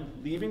followed him,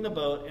 leaving the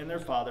boat and their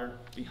father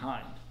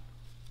behind.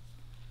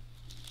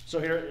 So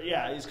here,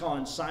 he's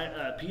calling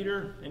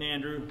Peter and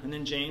Andrew, and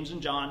then James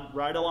and John,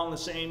 right along the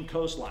same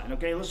coastline.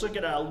 Okay, let's look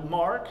at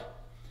Mark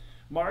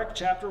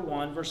chapter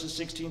 1, verses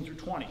 16 through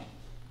 20.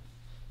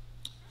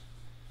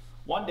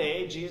 One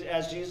day,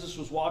 as Jesus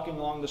was walking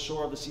along the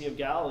shore of the Sea of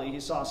Galilee,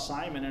 he saw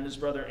Simon and his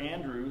brother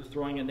Andrew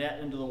throwing a net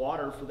into the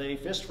water, for they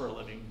fished for a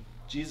living.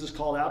 Jesus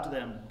called out to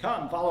them,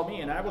 "Come, follow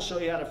me, and I will show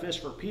you how to fish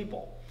for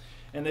people."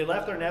 And they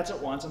left their nets at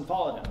once and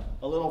followed him.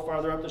 A little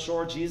farther up the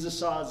shore, Jesus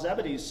saw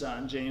Zebedee's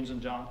son, James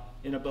and John,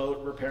 in a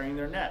boat repairing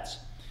their nets.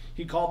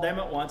 He called them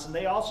at once, and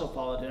they also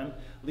followed him,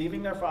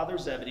 leaving their father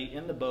Zebedee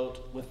in the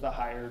boat with the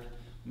hired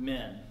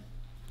men.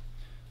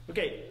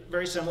 Okay,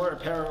 very similar, a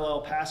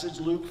parallel passage,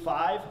 Luke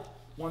 5,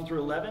 1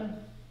 through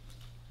 11.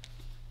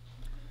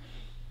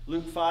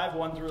 Luke 5,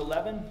 1 through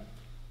 11.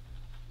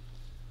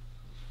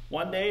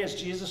 One day, as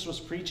Jesus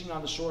was preaching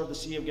on the shore of the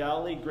Sea of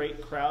Galilee,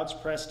 great crowds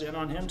pressed in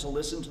on him to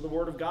listen to the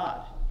word of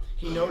God.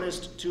 He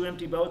noticed two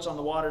empty boats on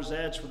the water's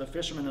edge, for the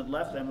fishermen had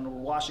left them and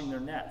were washing their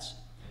nets.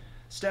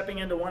 Stepping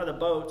into one of the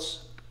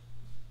boats,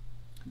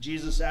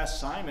 Jesus asked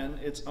Simon,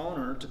 its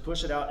owner, to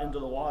push it out into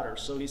the water.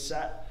 So he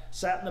sat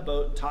in the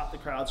boat and taught the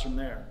crowds from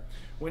there.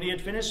 When he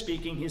had finished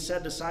speaking, he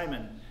said to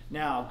Simon,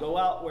 "Now go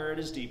out where it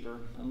is deeper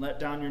and let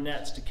down your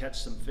nets to catch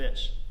some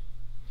fish."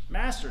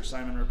 "Master,"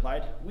 Simon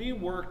replied, "we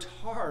worked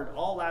hard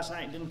all last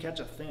night and didn't catch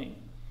a thing.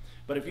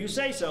 But if you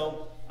say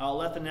so, I'll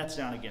let the nets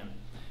down again."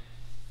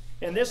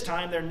 And this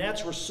time their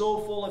nets were so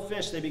full of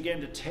fish they began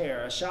to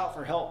tear. A shout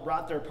for help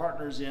brought their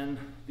partners in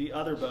the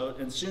other boat,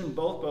 and soon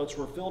both boats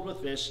were filled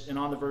with fish and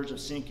on the verge of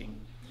sinking.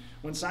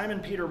 When Simon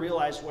Peter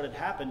realized what had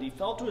happened, he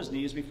fell to his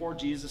knees before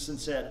Jesus and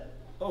said,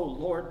 "Oh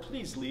Lord,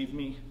 please leave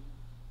me.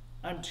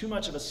 I'm too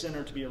much of a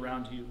sinner to be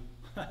around you."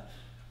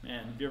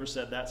 Man, have you ever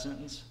said that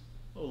sentence?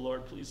 "Oh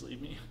Lord, please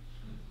leave me.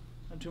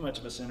 I'm too much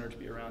of a sinner to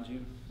be around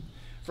you."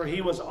 For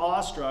he was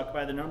awestruck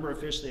by the number of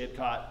fish they had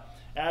caught,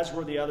 as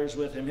were the others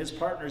with him. His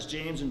partners,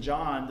 James and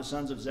John, the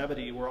sons of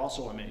Zebedee, were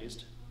also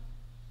amazed.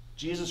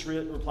 Jesus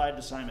replied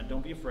to Simon,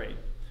 "Don't be afraid.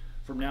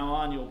 From now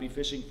on, you'll be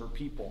fishing for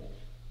people."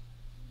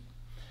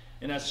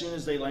 And as soon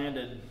as they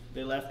landed,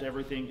 they left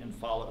everything and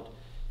followed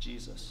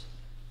Jesus.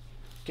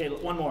 Okay,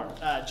 one more.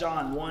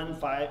 John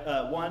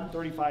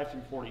 1:35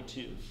 through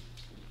 42.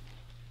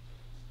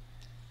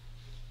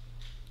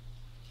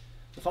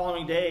 The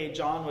following day,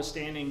 John was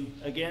standing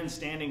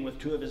with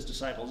two of his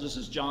disciples. This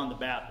is John the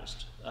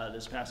Baptist,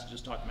 this passage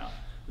is talking about.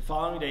 The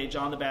following day,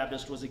 John the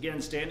Baptist was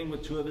again standing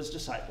with two of his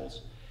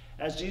disciples.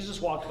 As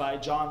Jesus walked by,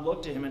 John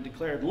looked at him and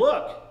declared,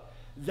 "Look,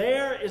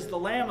 there is the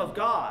Lamb of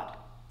God."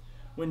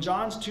 When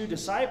John's two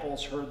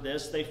disciples heard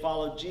this, they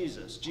followed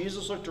Jesus.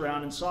 Jesus looked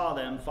around and saw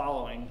them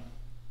following,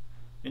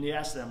 and he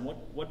asked them,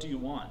 What do you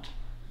want?"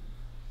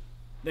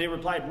 They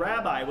replied,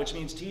 "Rabbi," which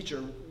means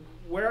teacher,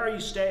 "where are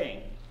you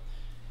staying?"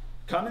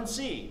 "Come and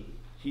see,"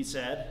 he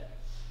said.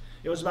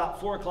 It was about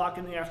 4 o'clock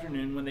in the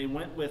afternoon when they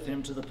went with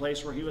him to the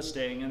place where he was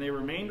staying, and they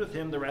remained with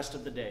him the rest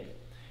of the day.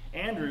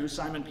 Andrew,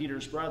 Simon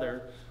Peter's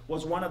brother,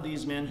 was one of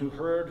these men who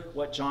heard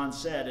what John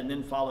said and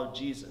then followed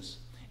Jesus.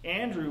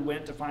 Andrew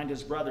went to find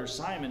his brother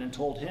Simon and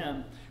told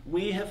him,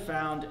 "We have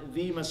found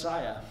the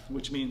Messiah,"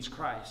 which means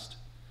Christ.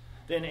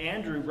 Then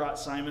Andrew brought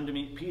Simon to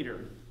meet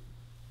Peter.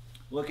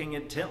 Looking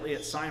intently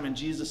at Simon,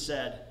 Jesus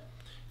said,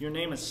 "Your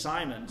name is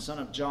Simon, son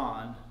of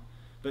John,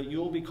 but you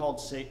will be called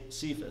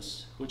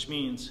Cephas," which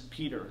means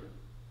Peter.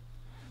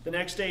 The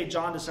next day,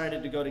 Jesus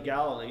decided to go to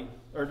Galilee.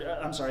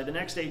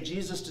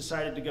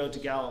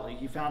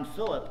 He found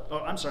Philip.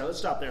 Let's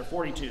stop there.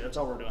 42, that's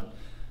all we're doing.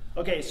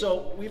 Okay,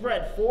 so we've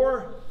read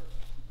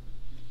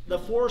the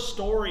four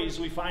stories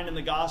we find in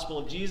the gospel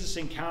of Jesus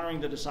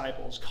encountering the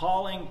disciples,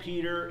 calling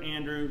Peter,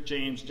 Andrew,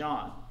 James,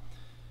 John.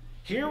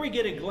 Here we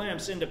get a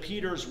glimpse into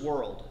Peter's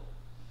world.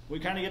 We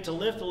kind of get to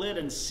lift the lid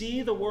and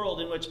see the world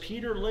in which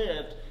Peter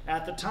lived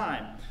at the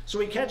time. So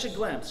we catch a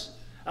glimpse.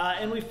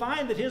 And we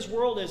find that his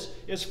world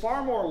is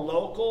far more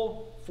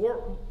local,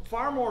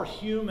 far more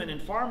human,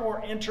 and far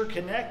more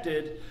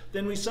interconnected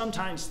than we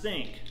sometimes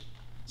think.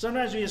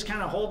 Sometimes we just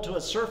kind of hold to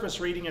a surface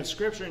reading of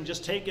Scripture and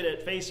just take it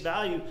at face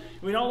value.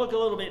 We don't look a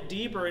little bit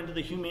deeper into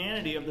the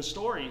humanity of the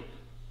story.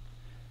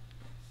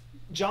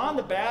 John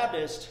the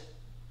Baptist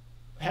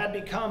had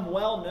become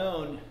well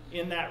known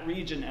in that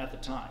region at the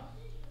time.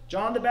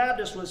 John the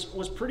Baptist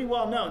was pretty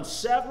well known.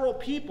 Several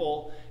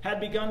people had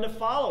begun to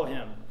follow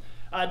him.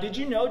 Did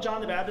you know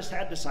John the Baptist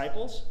had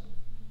disciples?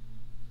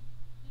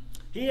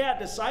 He had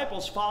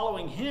disciples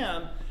following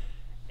him,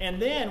 And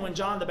then when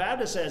John the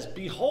Baptist says,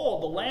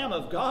 behold, the Lamb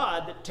of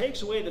God that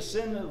takes away the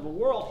sin of the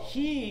world,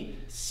 he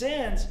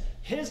sends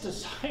his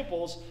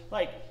disciples,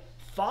 like,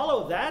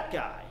 follow that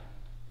guy.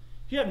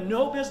 You have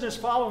no business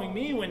following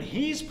me when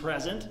he's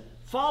present.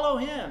 Follow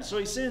him. So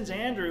he sends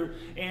Andrew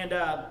and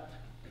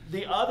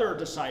the other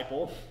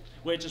disciple,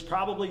 which is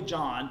probably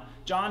John.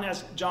 John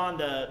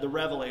the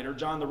Revelator,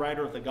 John the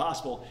writer of the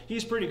gospel.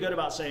 He's pretty good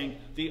about saying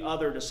the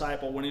other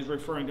disciple when he's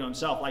referring to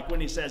himself. Like when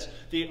he says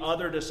the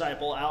other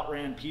disciple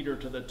outran Peter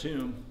to the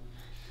tomb.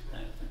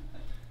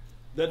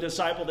 The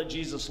disciple that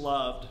Jesus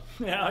loved.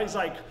 You know, he's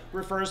like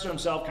refers to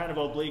himself kind of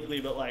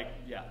obliquely, but like,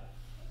 yeah.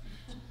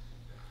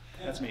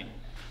 That's me.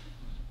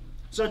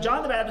 So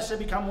John the Baptist had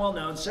become well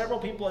known. Several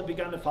people had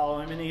begun to follow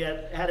him, and he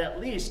had at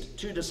least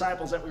 2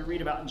 disciples that we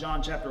read about in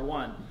John chapter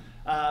 1.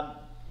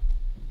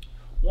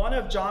 One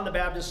of John the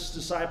Baptist's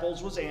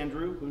disciples was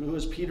Andrew, who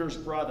is Peter's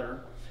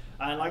brother.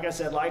 And like I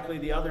said, likely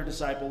the other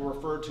disciple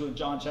referred to in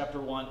John chapter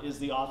 1 is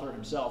the author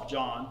himself,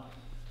 John.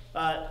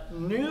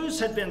 News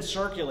had been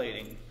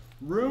circulating.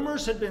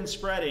 Rumors had been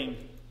spreading.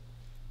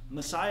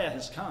 Messiah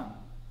has come.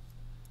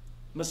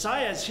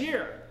 Messiah is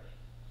here.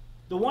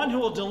 The one who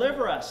will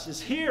deliver us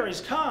is here.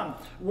 He's come.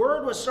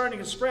 Word was starting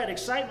to spread.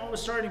 Excitement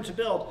was starting to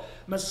build.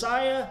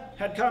 Messiah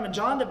had come, and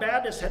John the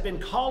Baptist had been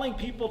calling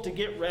people to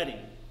get ready.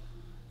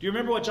 Do you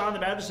remember what John the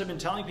Baptist had been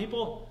telling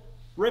people?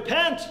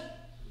 Repent.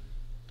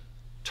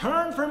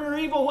 Turn from your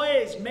evil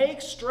ways.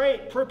 Make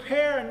straight.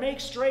 Prepare and make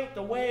straight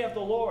the way of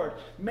the Lord.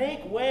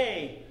 Make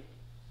way.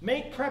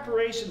 Make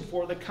preparation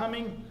for the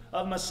coming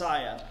of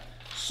Messiah.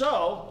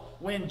 So,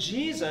 when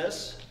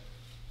Jesus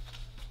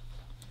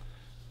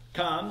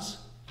comes,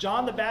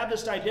 John the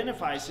Baptist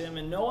identifies him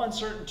in no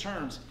uncertain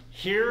terms.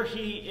 Here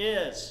he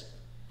is.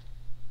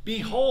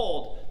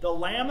 Behold, the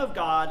Lamb of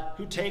God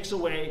who takes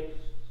away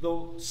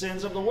the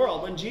sins of the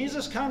world. When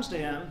Jesus comes to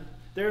him,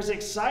 there's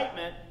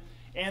excitement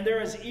and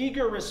there is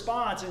eager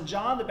response. And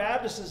John the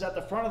Baptist is at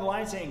the front of the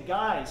line saying,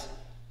 guys,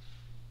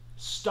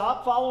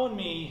 stop following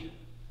me.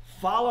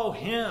 Follow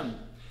him.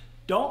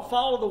 Don't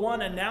follow the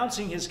one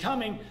announcing his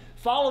coming.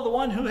 Follow the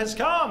one who has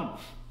come.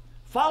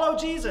 Follow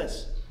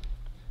Jesus.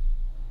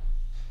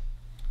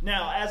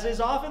 Now, as is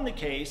often the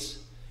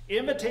case,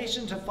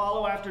 invitation to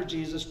follow after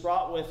Jesus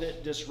brought with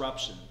it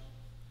disruption.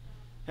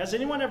 Has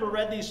anyone ever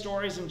read these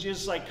stories and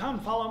Jesus is like,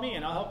 come, follow me,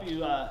 and I'll help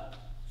you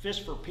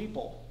fish for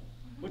people?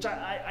 Which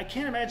I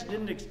can't imagine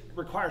didn't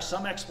require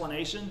some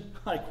explanation.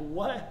 Like,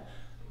 what?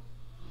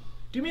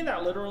 Do you mean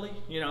that literally?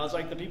 You know, it's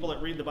like the people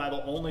that read the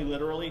Bible only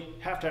literally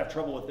have to have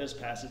trouble with this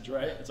passage,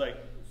 right? It's like,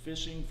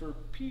 fishing for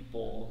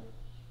people.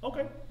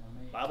 Okay,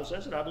 Bible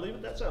says it, I believe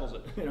it, that settles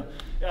it. You know,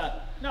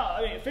 no,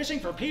 I mean, fishing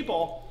for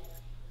people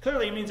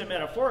clearly means it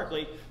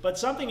metaphorically, but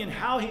something in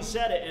how he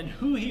said it and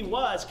who he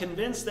was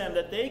convinced them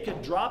that they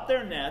could drop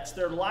their nets,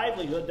 their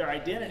livelihood, their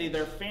identity,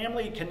 their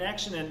family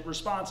connection and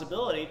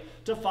responsibility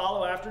to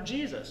follow after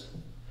Jesus.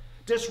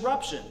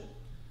 Disruption.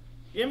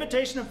 The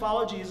invitation to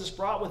follow Jesus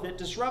brought with it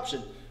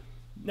disruption.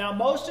 Now,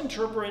 most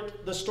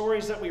interpret the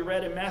stories that we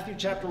read in Matthew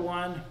chapter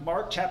 1,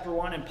 Mark chapter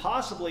 1, and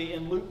possibly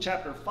in Luke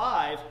chapter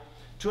 5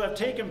 to have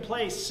taken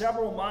place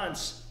several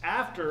months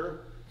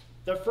after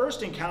the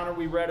first encounter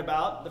we read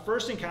about, the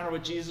first encounter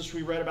with Jesus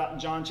we read about in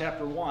John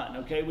chapter 1.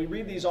 Okay, we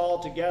read these all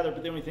together,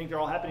 but then we think they're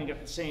all happening at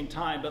the same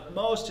time. But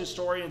most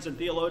historians and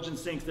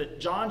theologians think that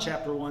John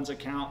chapter 1's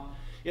account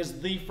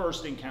is the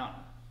first encounter.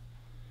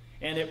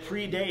 And it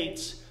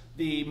predates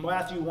the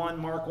Matthew 1,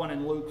 Mark 1,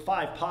 and Luke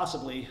 5,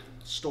 possibly,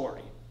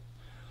 story.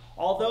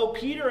 Although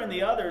Peter and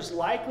the others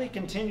likely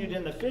continued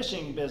in the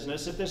fishing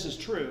business, if this is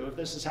true, if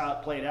this is how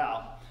it played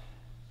out,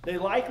 they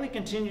likely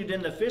continued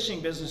in the fishing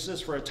businesses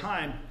for a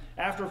time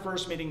after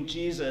first meeting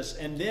Jesus,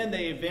 and then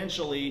they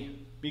eventually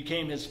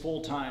became his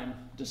full-time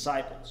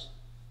disciples.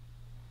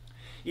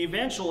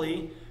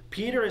 Eventually,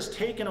 Peter is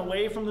taken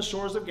away from the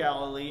shores of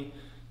Galilee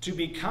to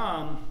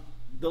become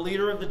the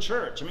leader of the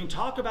church. I mean,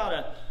 talk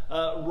about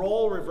a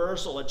role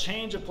reversal, a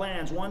change of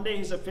plans. One day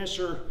he's a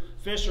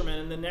fisherman,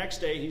 and the next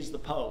day he's the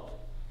Pope.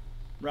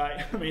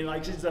 Right? I mean,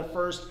 like he's the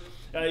first,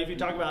 if you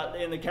talk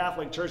about in the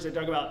Catholic Church, they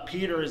talk about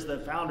Peter as the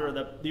founder,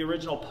 the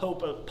original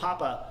Pope,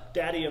 Papa,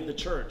 Daddy of the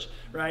church,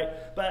 right?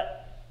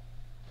 But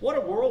what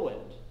a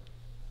whirlwind.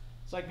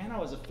 It's like, man, I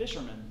was a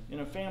fisherman in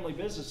a family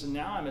business, and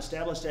now I'm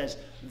established as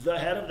the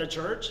head of the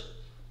church?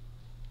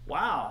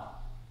 Wow.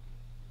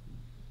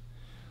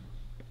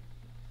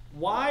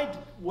 Why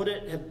would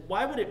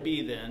it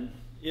be then,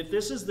 if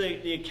this is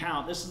the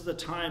account, this is the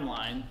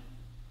timeline,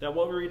 that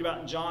what we read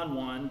about in John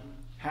 1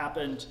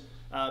 happened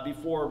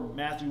before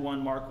Matthew 1,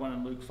 Mark 1,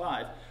 and Luke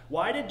 5.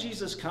 Why did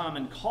Jesus come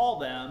and call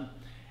them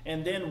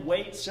and then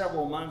wait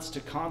several months to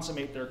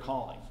consummate their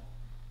calling?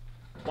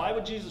 Why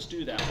would Jesus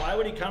do that? Why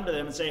would he come to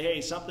them and say, hey,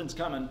 something's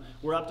coming,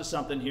 we're up to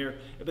something here,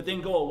 but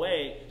then go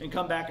away and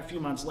come back a few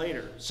months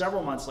later,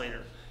 several months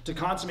later, to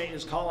consummate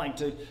his calling,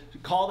 to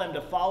call them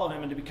to follow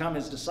him and to become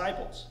his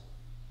disciples?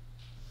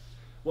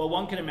 Well,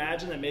 one can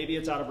imagine that maybe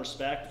it's out of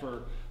respect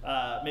for,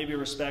 maybe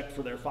respect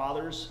for their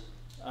fathers,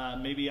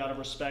 maybe out of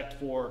respect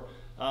for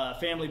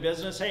family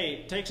business.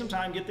 Hey, take some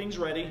time, get things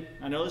ready.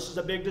 I know this is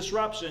a big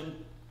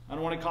disruption. I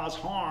don't want to cause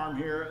harm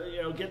here.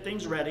 Get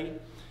things ready.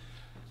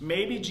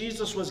 Maybe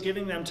Jesus was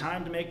giving them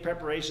time to make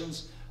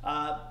preparations.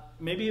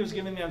 Maybe he was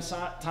giving them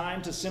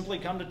time to simply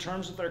come to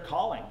terms with their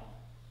calling.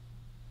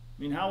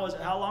 I mean,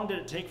 how long did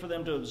it take for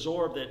them to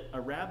absorb that a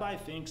rabbi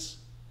thinks,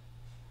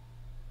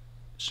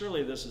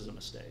 surely this is a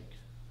mistake?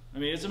 I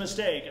mean, it's a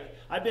mistake.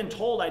 I've been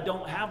told I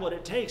don't have what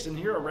it takes, and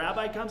here a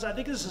rabbi comes. I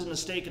think this is a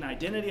mistaken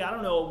identity. I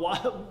don't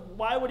know.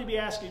 Why would he be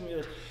asking me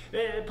this?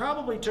 It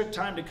probably took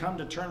time to come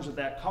to terms with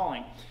that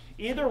calling.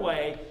 Either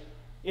way,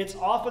 it's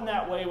often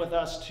that way with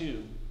us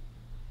too.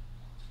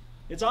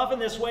 It's often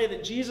this way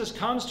that Jesus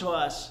comes to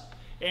us,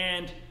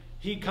 and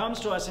he comes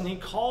to us and he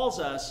calls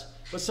us,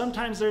 but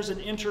sometimes there's an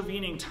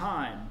intervening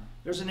time.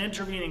 There's an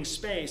intervening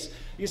space.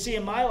 You see,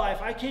 in my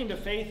life, I came to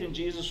faith in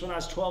Jesus when I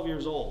was 12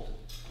 years old.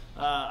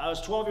 I was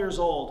 12 years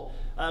old,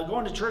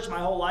 going to church my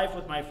whole life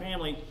with my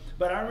family.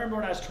 But I remember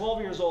when I was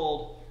 12 years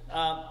old,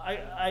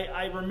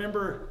 I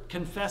remember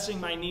confessing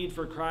my need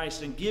for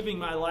Christ and giving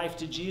my life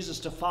to Jesus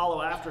to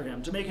follow after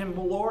him, to make him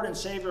the Lord and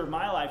Savior of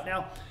my life.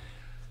 Now,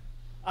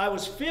 I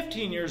was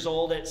 15 years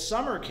old at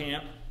summer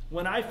camp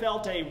when I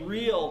felt a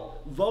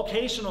real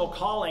vocational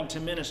calling to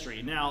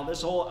ministry. Now,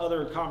 this whole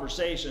other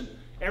conversation,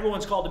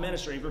 everyone's called to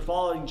ministry. If you're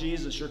following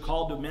Jesus, you're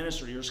called to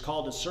ministry. You're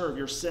called to serve.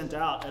 You're sent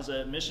out as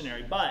a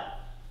missionary. But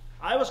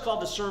I was called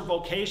to serve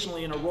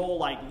vocationally in a role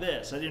like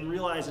this. I didn't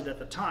realize it at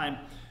the time,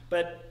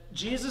 but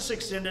Jesus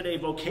extended a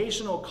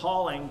vocational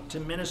calling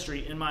to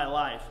ministry in my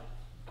life.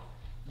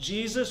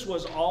 Jesus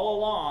was all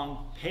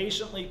along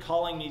patiently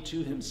calling me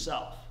to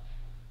himself.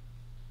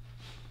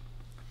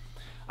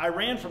 I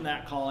ran from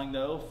that calling,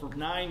 though, for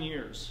 9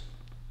 years.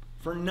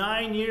 For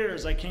 9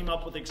 years, I came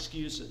up with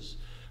excuses.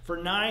 For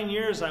 9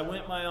 years, I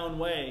went my own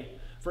way.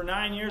 For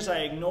 9 years, I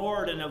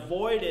ignored and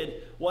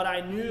avoided what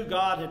I knew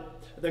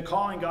the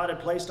calling God had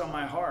placed on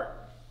my heart.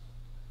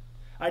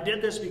 I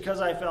did this because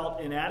I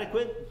felt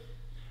inadequate.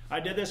 I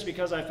did this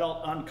because I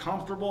felt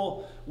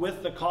uncomfortable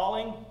with the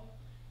calling.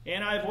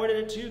 And I avoided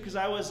it too because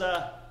I was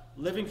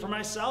living for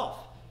myself.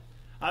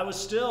 I was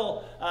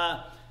still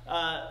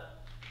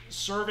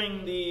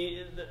serving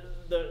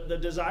the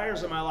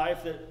desires of my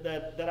life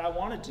that I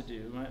wanted to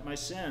do, my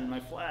sin, my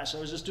flesh. I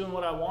was just doing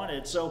what I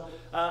wanted. So,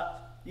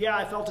 yeah,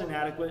 I felt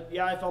inadequate.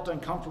 Yeah, I felt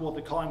uncomfortable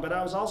with the calling, but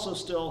I was also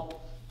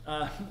still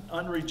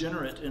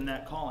unregenerate in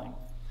that calling.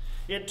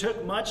 It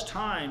took much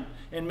time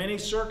and many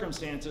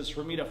circumstances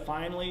for me to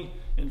finally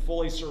and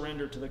fully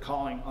surrender to the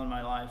calling on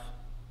my life.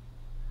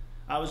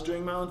 I was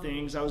doing my own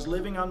things. I was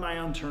living on my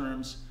own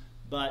terms,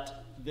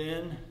 but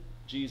then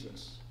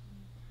Jesus.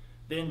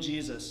 Then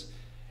Jesus.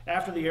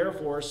 After the Air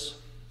Force,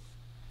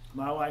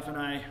 my wife and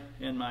I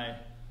and my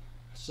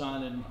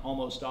son and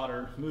almost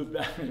daughter moved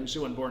back. She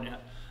wasn't born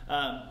yet.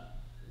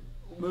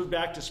 Moved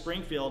back to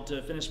Springfield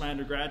to finish my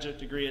undergraduate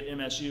degree at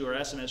MSU, or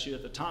SMSU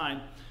at the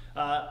time.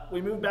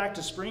 We moved back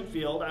to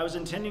Springfield. I was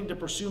intending to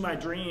pursue my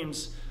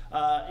dreams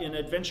in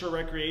adventure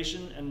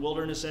recreation and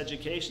wilderness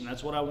education.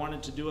 That's what I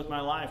wanted to do with my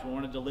life. I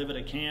wanted to live at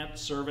a camp,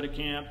 serve at a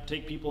camp,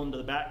 take people into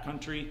the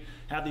backcountry,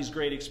 have these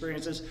great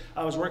experiences.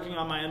 I was working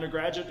on my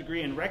undergraduate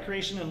degree in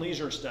recreation and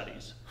leisure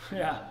studies.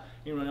 Yeah,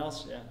 anyone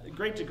else? Yeah,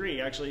 great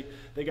degree, actually.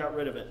 They got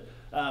rid of it.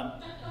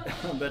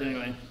 But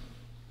anyway.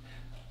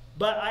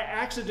 But I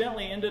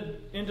accidentally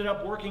ended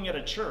up working at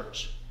a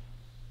church.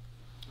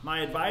 My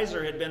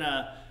advisor had been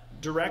a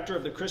director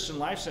of the Christian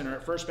Life Center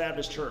at First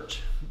Baptist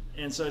Church.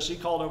 And so she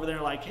called over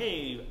there like,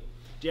 hey, do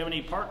you have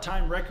any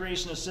part-time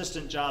recreation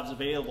assistant jobs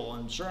available?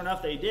 And sure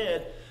enough, they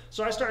did.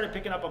 So I started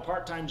picking up a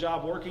part-time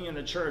job working in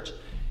the church.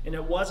 And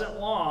it wasn't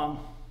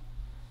long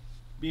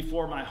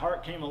before my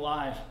heart came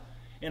alive.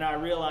 And I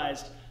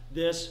realized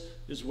this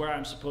is where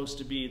I'm supposed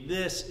to be.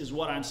 This is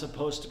what I'm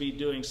supposed to be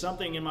doing.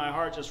 Something in my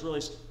heart just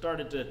really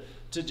started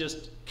to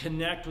just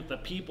connect with the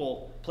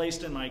people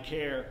placed in my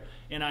care.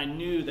 And I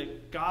knew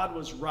that God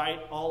was right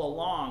all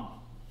along.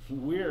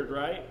 Weird,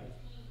 right?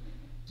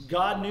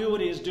 God knew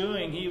what he was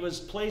doing. He was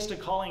placed a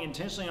calling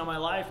intentionally on my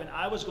life, and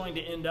I was going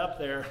to end up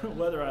there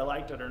whether I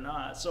liked it or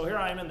not. So here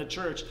I am in the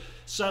church,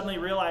 suddenly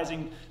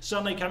realizing,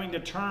 suddenly coming to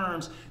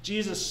terms,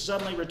 Jesus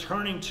suddenly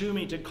returning to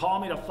me to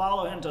call me to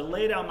follow him, to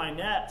lay down my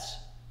nets,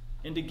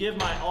 and to give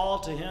my all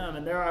to him.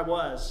 And there I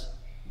was,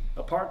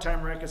 a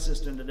part-time rec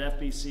assistant at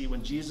FBC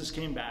when Jesus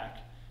came back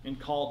and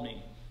called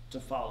me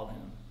to follow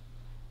him.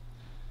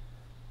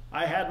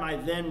 I had my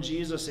then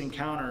Jesus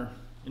encounter,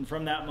 and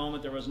from that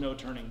moment there was no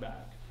turning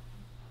back.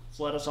 It's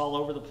led us all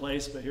over the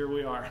place, but here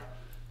we are.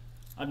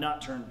 I've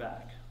not turned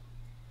back.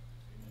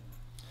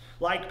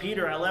 Like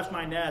Peter, I left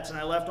my nets and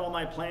I left all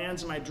my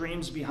plans and my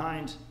dreams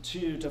behind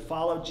too, to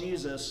follow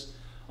Jesus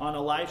on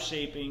a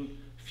life-shaping,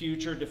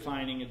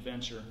 future-defining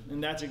adventure.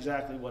 And that's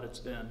exactly what it's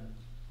been.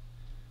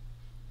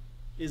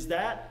 Is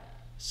that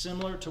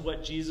similar to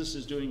what Jesus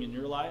is doing in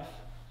your life?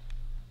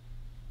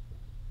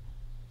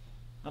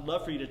 I'd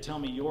love for you to tell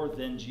me your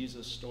then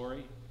Jesus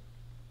story.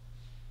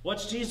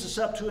 What's Jesus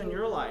up to in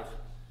your life?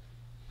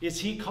 Is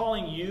he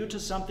calling you to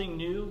something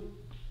new?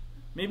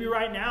 Maybe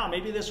right now,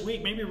 maybe this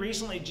week, maybe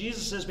recently,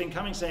 Jesus has been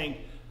coming saying,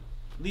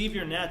 leave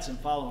your nets and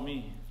follow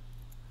me.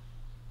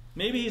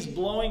 Maybe he's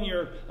blowing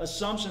your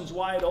assumptions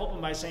wide open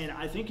by saying,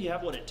 I think you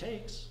have what it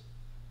takes.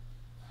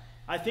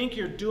 I think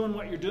you're doing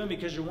what you're doing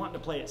because you're wanting to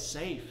play it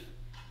safe.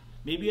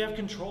 Maybe you have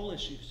control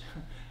issues.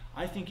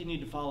 I think you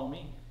need to follow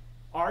me.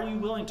 Are you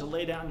willing to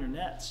lay down your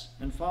nets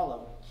and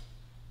follow?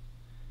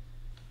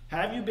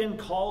 Have you been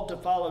called to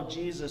follow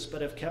Jesus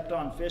but have kept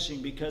on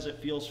fishing because it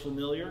feels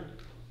familiar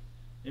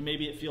and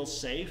maybe it feels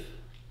safe?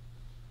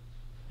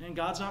 And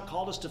God's not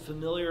called us to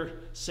familiar,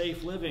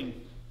 safe living.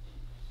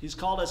 He's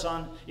called us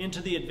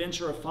into the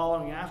adventure of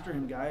following after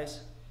him,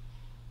 guys.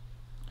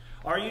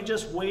 Are you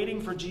just waiting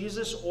for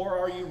Jesus, or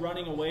are you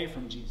running away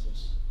from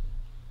Jesus?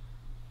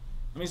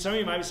 I mean, some of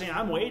you might be saying,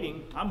 I'm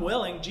waiting, I'm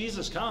willing,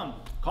 Jesus, come,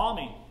 call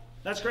me.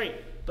 That's great.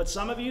 But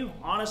some of you,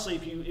 honestly,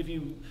 if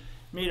you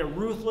made a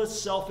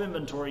ruthless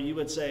self-inventory, you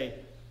would say,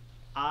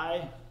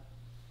 I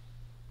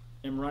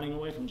am running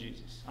away from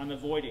Jesus. I'm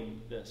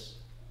avoiding this.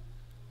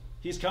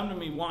 He's come to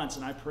me once,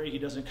 and I pray he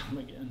doesn't come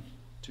again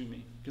to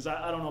me. Because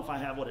I don't know if I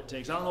have what it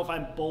takes. I don't know if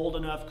I'm bold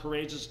enough,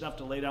 courageous enough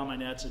to lay down my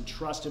nets and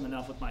trust him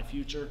enough with my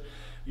future.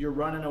 You're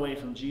running away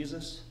from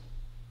Jesus.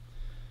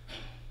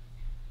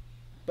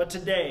 But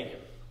today,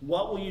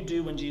 what will you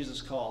do when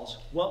Jesus calls?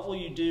 What will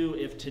you do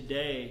if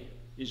today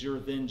is your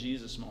then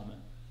Jesus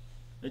moment?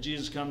 That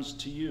Jesus comes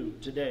to you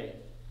today.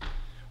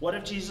 What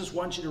if Jesus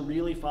wants you to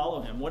really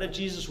follow him? What if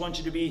Jesus wants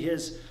you to be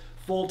his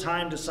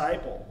full-time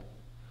disciple?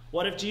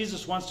 What if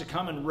Jesus wants to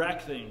come and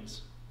wreck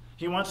things?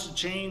 He wants to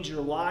change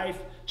your life,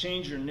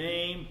 change your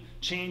name,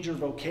 change your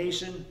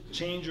vocation,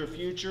 change your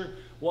future.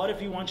 What if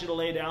he wants you to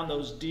lay down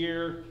those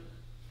dear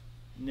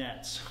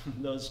nets,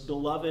 those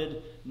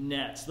beloved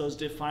nets, those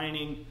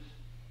defining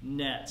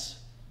nets?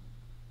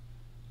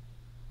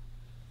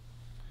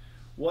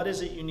 What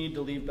is it you need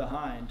to leave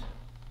behind?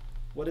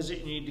 What is it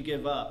you need to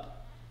give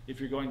up if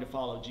you're going to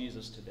follow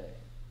Jesus today?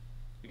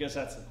 I guess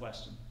that's the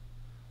question.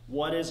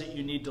 What is it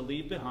you need to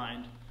leave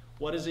behind?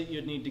 What is it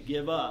you need to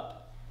give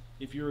up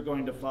if you were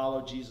going to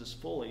follow Jesus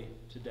fully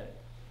today?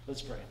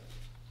 Let's pray.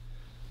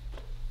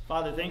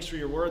 Father, thanks for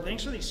your word.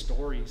 Thanks for these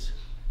stories.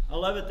 I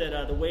love it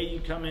that the way you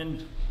come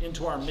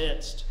into our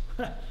midst,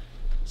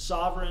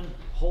 sovereign,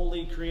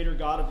 holy, creator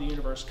God of the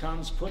universe,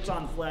 comes, puts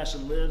on flesh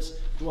and lives,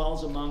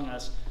 dwells among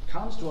us,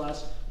 comes to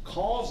us,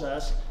 calls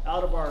us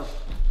out of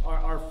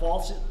our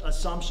false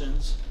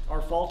assumptions,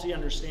 our faulty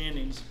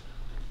understandings,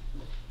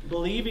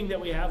 believing that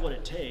we have what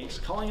it takes,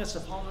 calling us to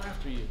follow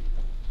after you.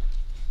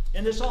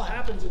 And this all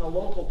happens in a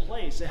local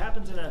place. It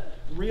happens in a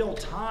real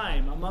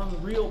time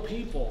among real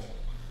people.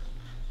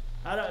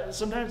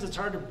 Sometimes it's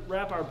hard to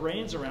wrap our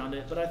brains around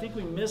it, but I think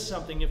we miss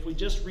something if we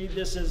just read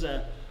this as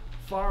a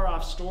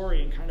far-off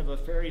story in kind of a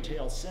fairy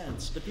tale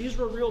sense. But these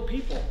were real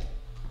people.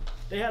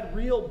 They had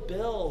real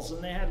bills,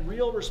 and they had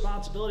real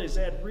responsibilities.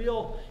 They had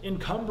real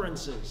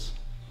encumbrances.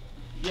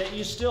 Yet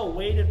you still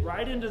waded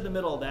right into the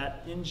middle of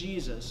that in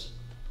Jesus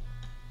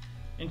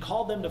and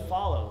called them to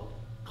follow,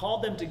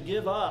 called them to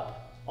give up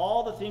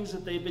all the things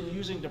that they've been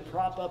using to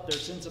prop up their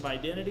sense of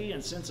identity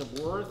and sense of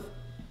worth,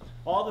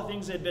 all the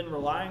things they've been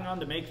relying on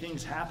to make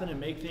things happen and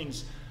make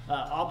things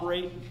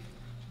operate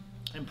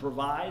and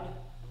provide.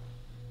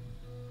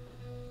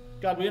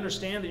 God, we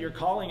understand that your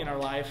calling in our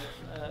life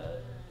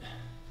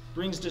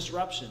brings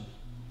disruption.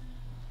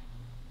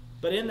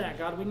 But in that,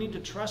 God, we need to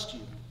trust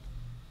you.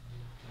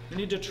 We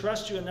need to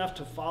trust you enough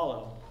to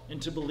follow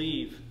and to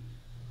believe.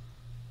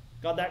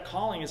 God, that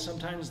calling is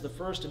sometimes the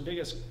first and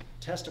biggest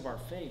test of our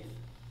faith.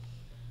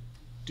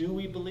 Do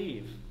we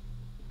believe?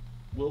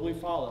 Will we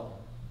follow?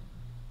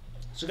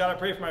 So God, I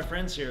pray for my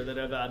friends here that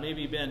have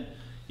maybe been,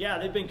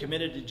 they've been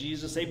committed to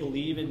Jesus. They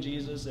believe in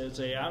Jesus. They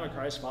say, I'm a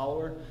Christ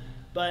follower.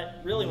 But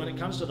really, when it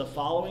comes to the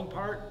following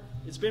part,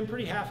 it's been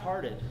pretty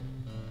half-hearted.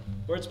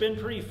 Or it's been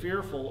pretty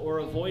fearful or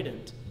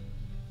avoidant.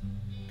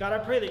 God, I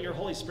pray that your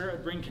Holy Spirit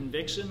would bring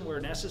conviction where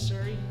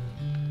necessary.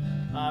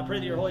 I pray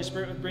that your Holy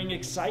Spirit would bring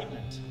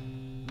excitement,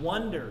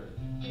 wonder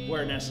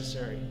where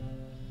necessary.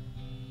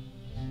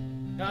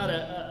 God,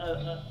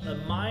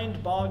 a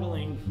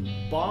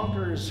mind-boggling,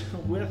 bonkers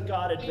with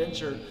God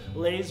adventure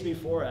lays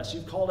before us.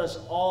 You've called us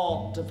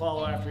all to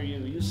follow after you.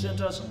 You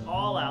sent us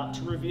all out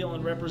to reveal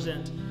and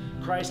represent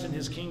Christ and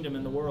his kingdom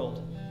in the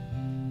world.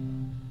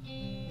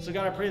 So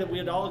God, I pray that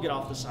we'd all get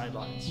off the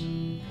sidelines.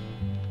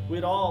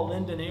 We'd all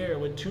lend an ear,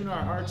 would tune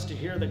our hearts to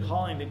hear the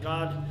calling that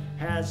God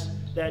has,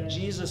 that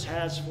Jesus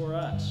has for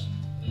us.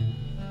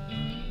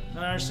 And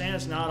I understand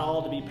it's not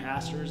all to be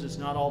pastors. It's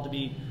not all to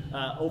be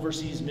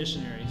overseas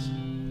missionaries.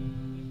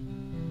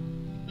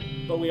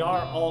 But we are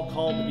all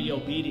called to be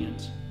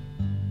obedient.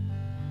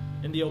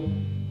 And the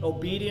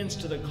obedience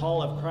to the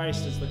call of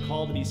Christ is the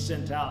call to be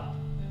sent out,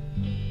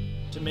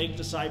 to make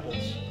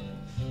disciples,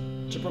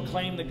 to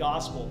proclaim the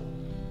gospel,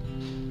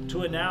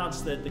 to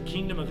announce that the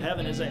kingdom of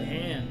heaven is at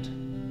hand,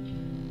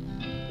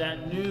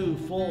 that new,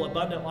 full,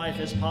 abundant life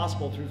is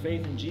possible through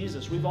faith in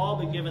Jesus. We've all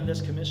been given this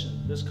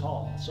commission, this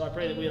call. So I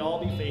pray that we'd all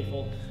be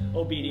faithful,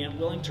 obedient,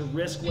 willing to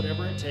risk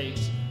whatever it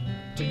takes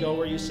to go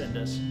where you send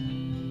us,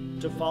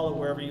 to follow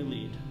wherever you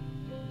lead.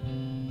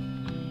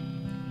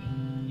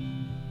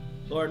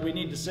 Lord, we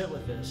need to sit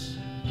with this.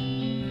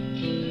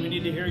 We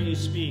need to hear you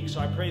speak, so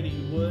I pray that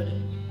you would.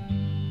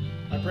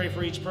 I pray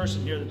for each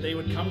person here that they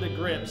would come to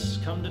grips,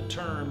 come to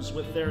terms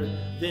with their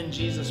then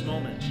Jesus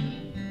moment.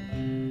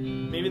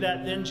 Maybe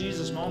that then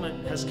Jesus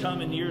moment has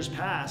come in years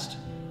past,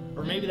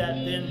 or maybe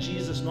that then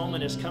Jesus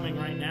moment is coming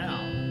right now.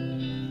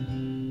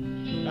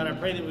 God, I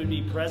pray that we would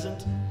be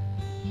present,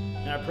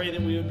 and I pray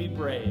that we would be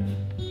brave.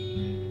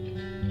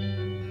 Can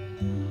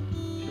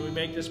we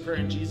make this prayer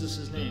in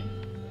Jesus' name?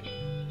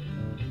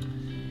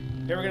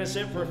 Here we're going to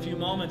sit for a few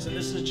moments, and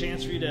this is a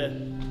chance for you to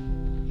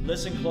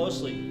listen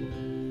closely.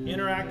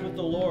 Interact with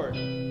the Lord.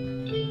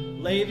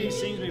 Lay these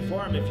things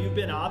before Him. If you've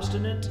been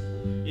obstinate,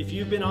 if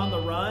you've been on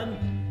the run,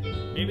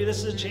 maybe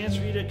this is a chance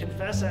for you to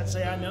confess that and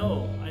say, I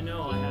know I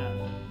have.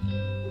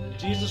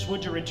 Jesus,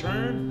 would you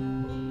return?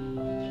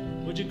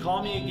 Would you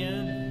call me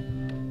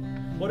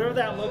again? Whatever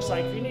that looks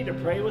like, if you need to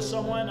pray with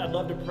someone, I'd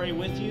love to pray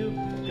with you,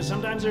 because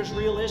sometimes there's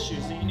real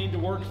issues that you need to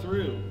work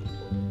through.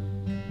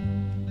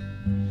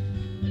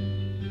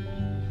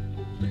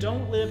 But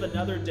don't live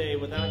another day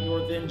without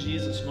your then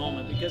Jesus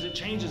moment, because it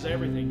changes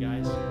everything,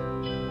 guys.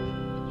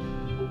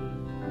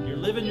 You're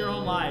living your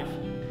own life,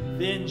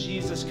 then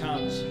Jesus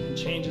comes and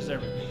changes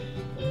everything.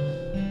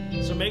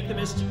 So make the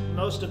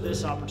most of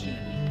this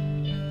opportunity.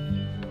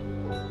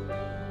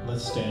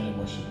 Let's stand and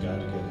worship God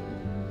together.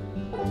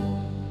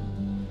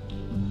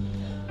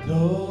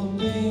 No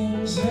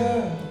things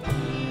have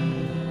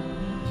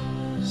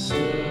so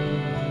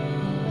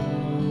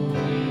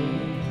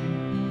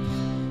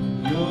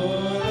your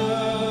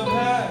love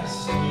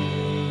has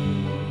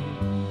stayed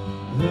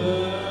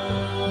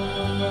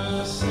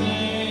the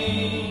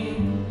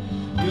same.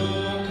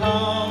 Your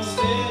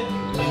constant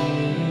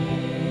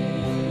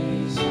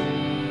grace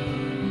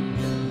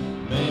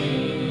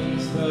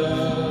makes the things that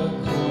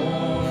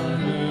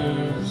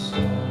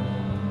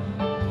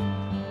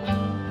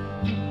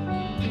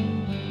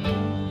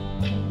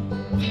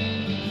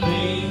we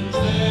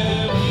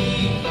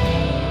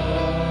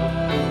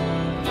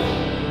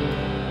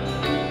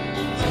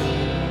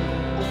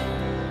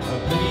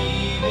are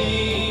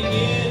breathing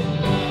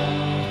in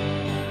life.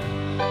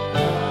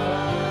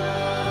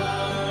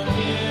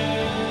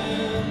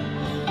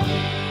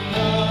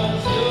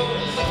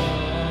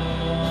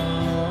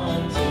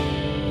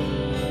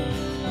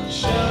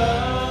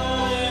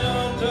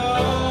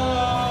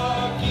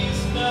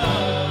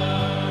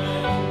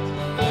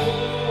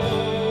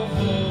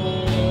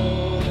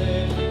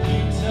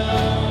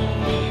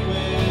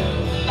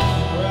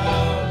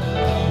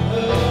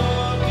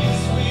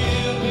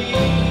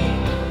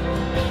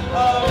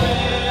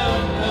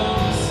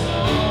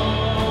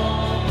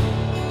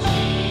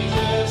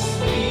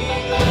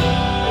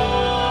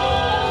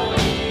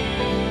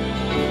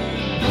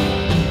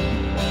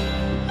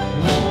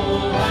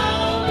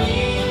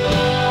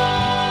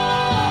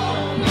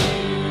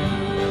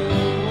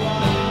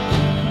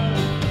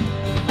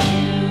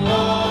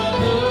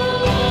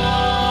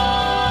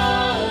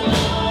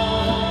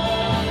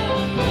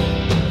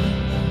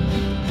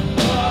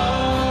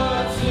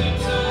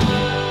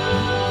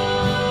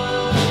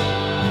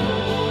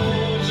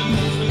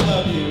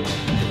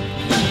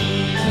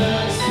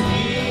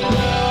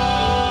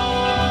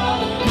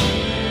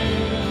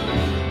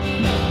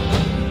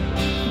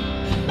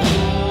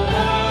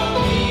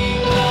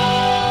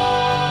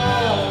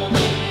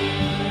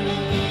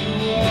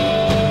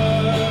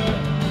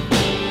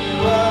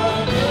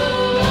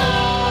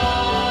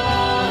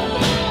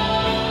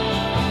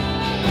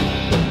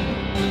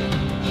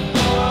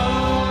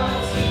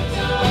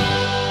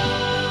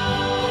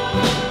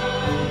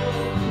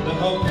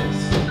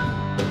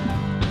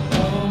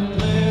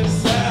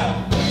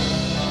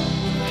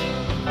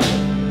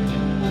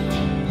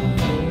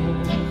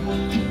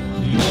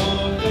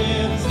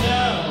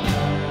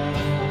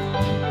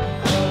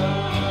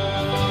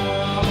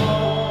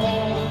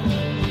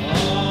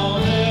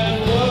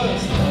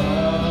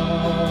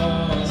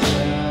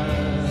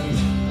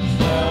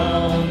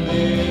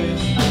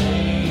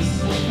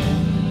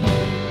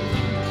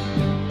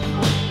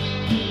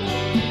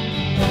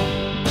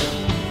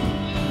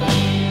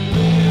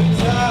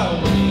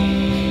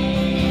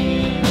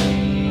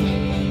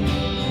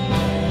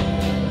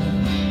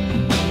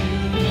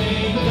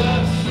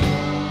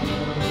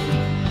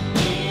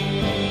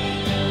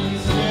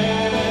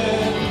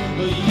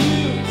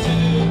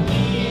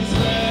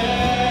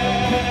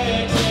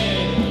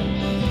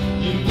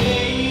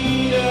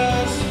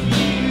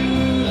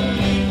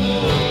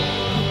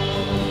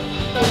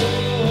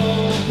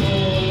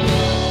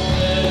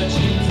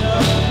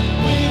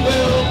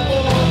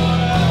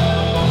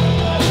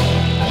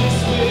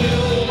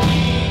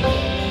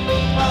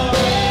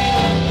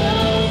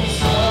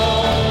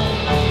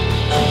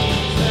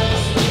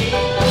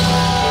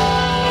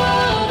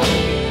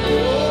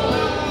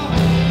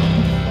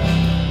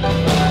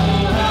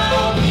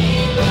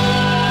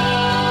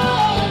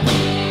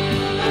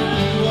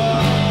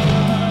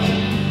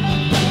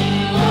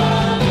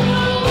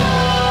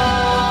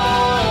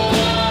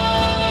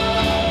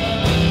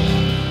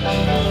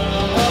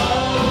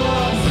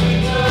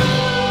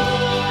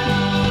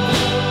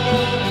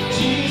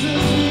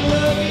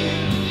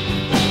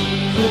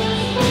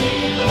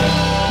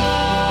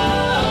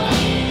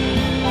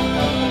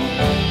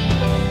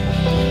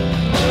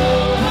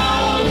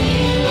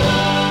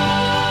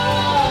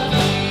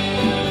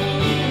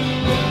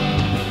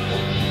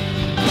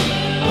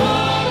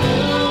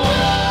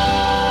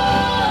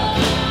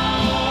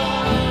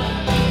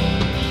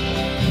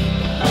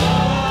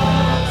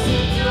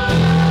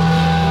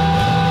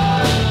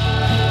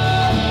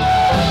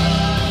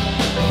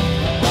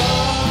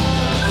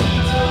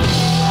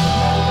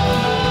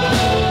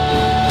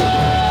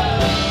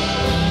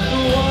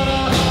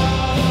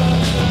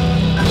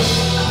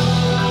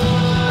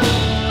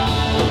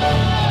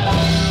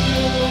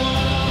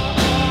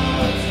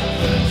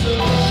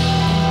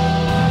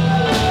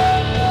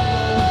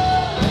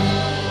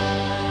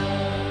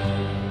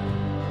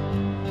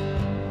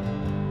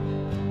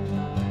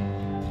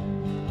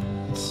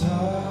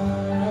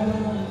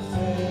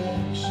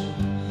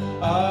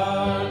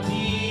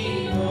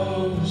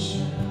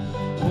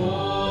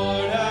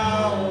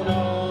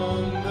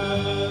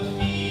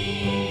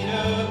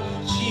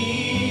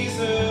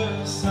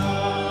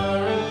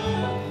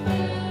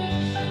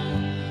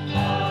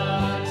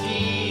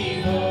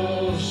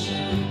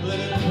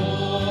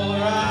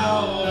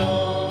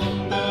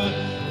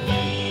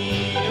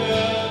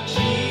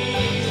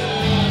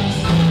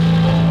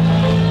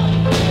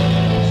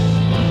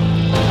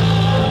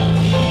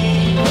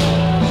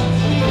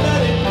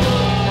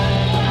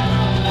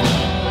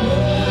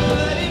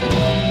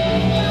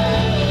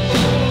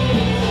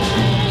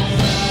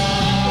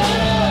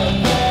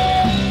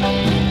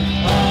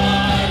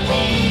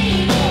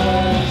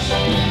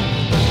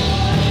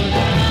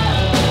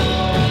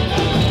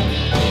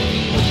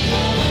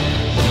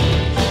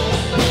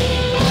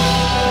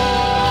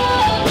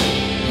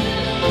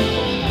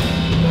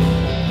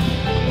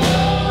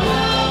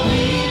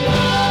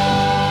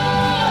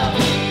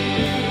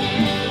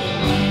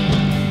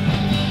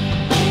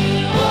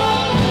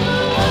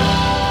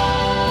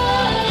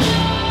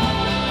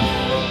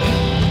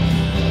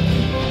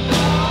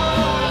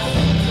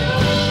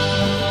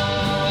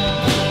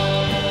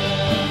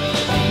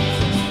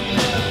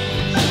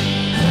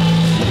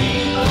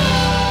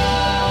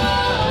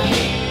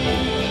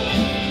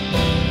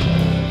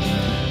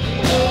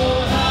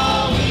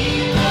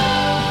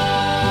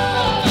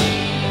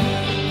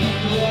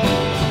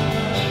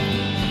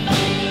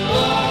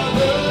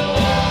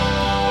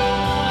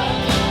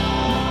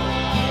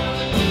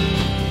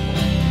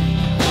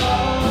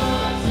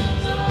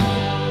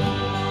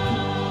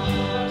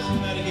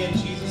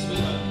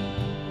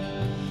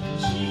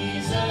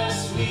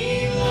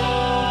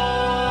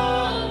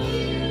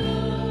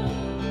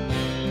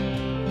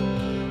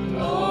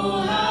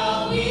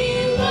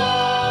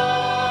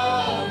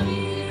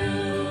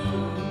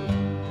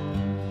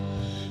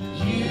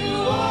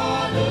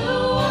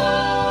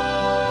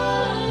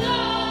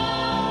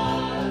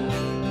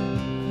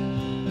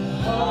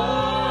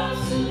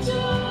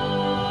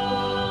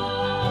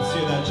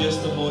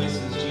 Just the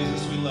voices.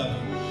 Jesus, we love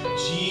you.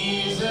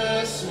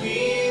 Jesus,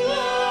 we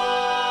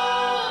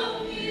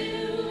love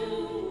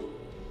you.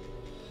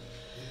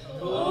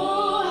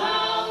 Oh,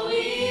 how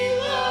we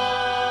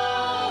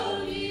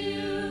love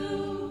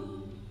you.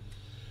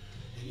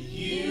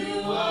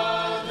 You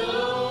are the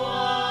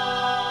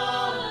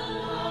one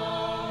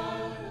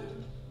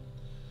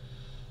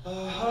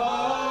our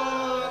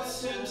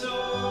hearts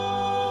adore.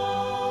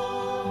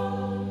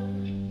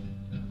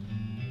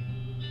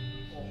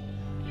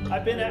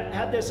 I've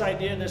had this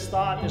idea, this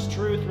thought, this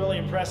truth really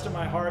impressed in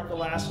my heart the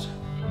last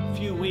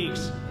few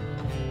weeks.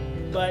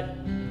 But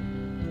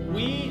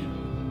we,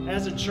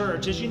 as a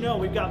church, as you know,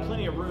 we've got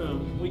plenty of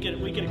room. We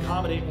could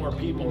accommodate more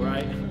people,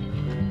 right?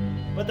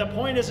 But the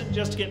point isn't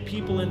just to get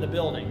people in the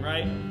building,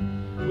 right?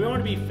 We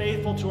want to be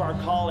faithful to our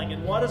calling.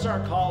 And what is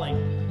our calling?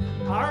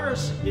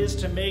 Ours is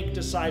to make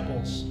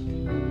disciples.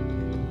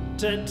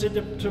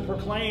 To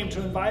proclaim,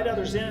 to invite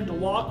others in, to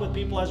walk with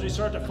people as we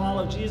start to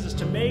follow Jesus,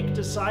 to make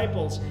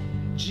disciples.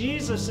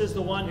 Jesus is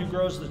the one who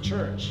grows the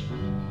church.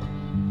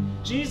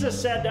 Jesus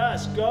said to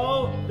us,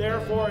 go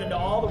therefore into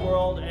all the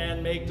world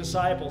and make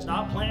disciples.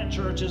 Not plant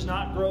churches,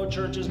 not grow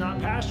churches,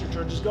 not pastor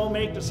churches. Go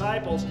make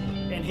disciples.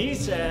 And he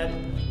said,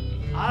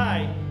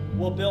 I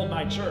will build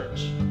my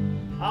church.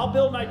 I'll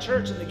build my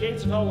church and the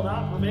gates of hell will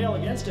not prevail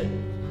against it.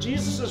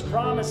 Jesus'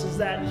 promise is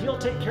that he'll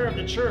take care of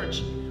the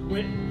church.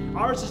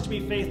 Ours is to be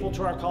faithful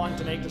to our calling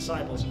to make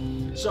disciples.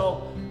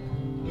 So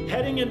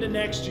heading into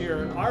next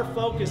year, our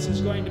focus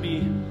is going to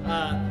be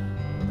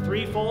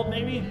threefold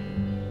maybe.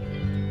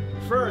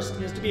 First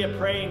is to be a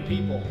praying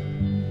people,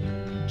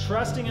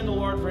 trusting in the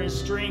Lord for his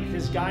strength,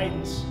 his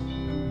guidance,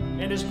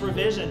 and his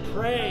provision.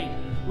 Pray,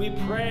 we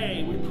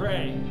pray, we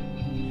pray.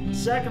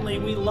 Secondly,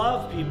 we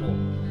love people.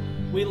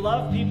 We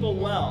love people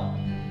well.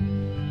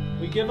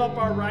 We give up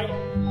our right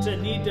to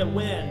need to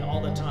win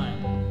all the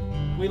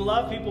time. We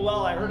love people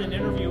well. I heard an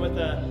interview with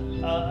a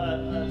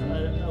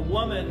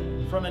woman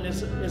from an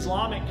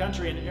Islamic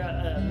country,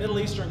 a Middle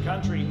Eastern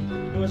country,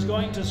 who was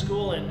going to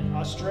school in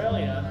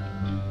Australia,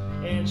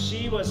 and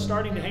she was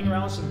starting to hang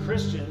around with some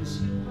Christians,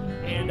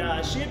 and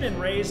she had been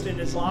raised in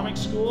Islamic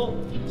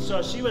school,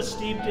 so she was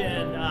steeped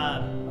in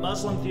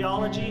Muslim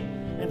theology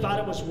and thought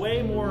it was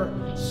way more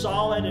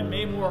solid and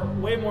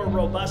way more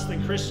robust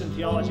than Christian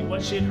theology,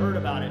 what she had heard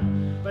about it.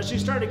 But she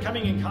started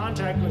coming in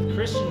contact with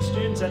Christian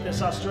students at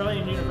this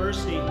Australian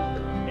university,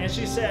 and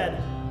she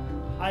said,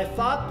 I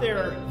thought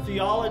their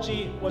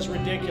theology was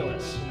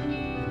ridiculous,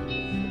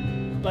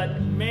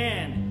 but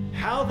man,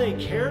 how they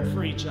cared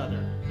for each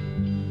other.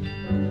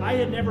 I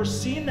had never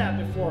seen that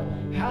before.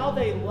 How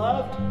they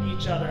loved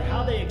each other,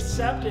 how they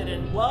accepted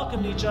and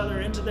welcomed each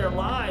other into their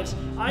lives.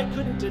 I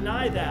couldn't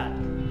deny that.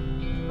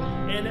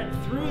 And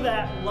through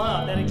that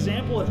love, that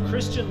example of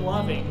Christian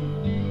loving,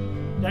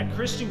 that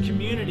Christian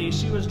community,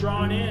 she was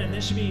drawn in, and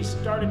then she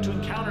started to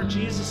encounter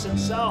Jesus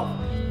himself.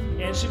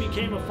 And she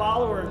became a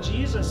follower of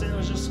Jesus, and it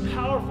was just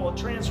powerful. It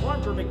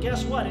transformed her. But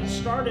guess what? It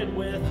started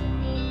with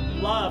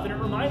love. And it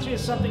reminds me of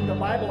something the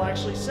Bible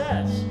actually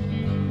says.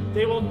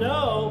 They will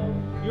know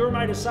you are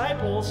my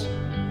disciples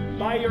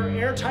by your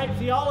airtight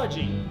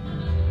theology.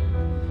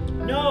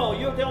 No,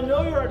 they'll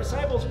know you are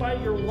disciples by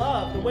your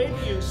love, the way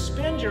that you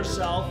spend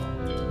yourself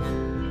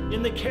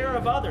in the care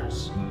of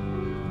others.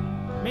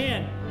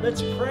 Man,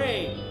 let's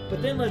pray,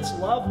 but then let's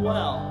love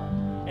well.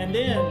 And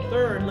then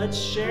third, let's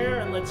share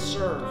and let's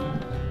serve.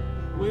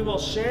 We will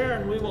share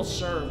and we will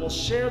serve. We'll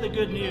share the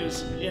good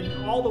news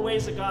in all the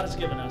ways that God has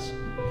given us.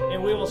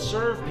 And we will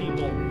serve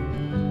people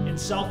in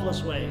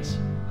selfless ways.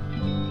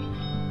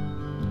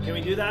 Can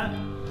we do that?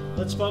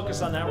 Let's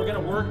focus on that. We're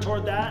going to work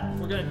toward that.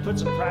 We're going to put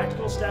some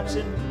practical steps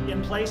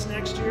in place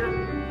next year.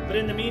 But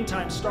in the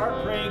meantime,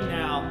 start praying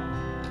now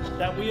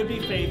that we would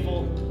be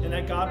faithful and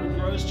that God would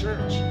grow his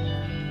church.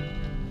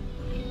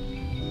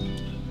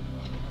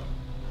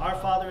 Our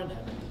Father in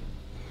heaven,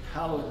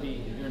 hallowed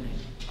be your name.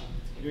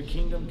 Your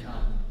kingdom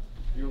come,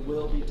 your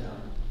will be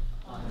done,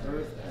 on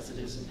earth as it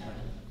is in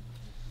heaven.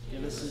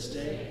 Give us this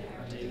day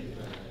our daily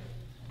bread.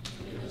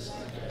 Forgive us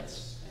our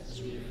debts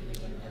as we have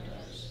forgiven our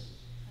debtors.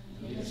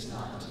 Lead us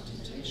not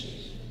into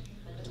temptation,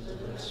 but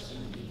deliver us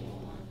from the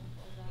evil one.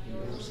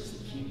 Yours is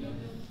the kingdom,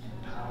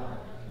 and power,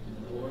 and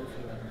the glory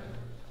forever.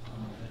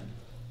 Amen.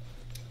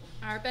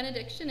 Our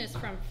benediction is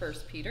from 1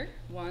 Peter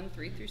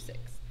 1:3-6.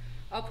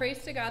 All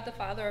praise to God the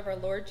Father of our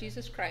Lord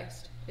Jesus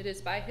Christ. It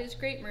is by his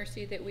great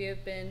mercy that we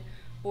have been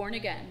born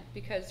again,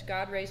 because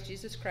God raised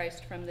Jesus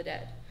Christ from the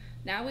dead.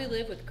 Now we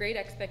live with great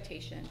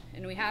expectation,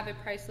 and we have a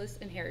priceless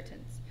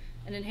inheritance,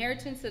 an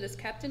inheritance that is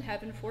kept in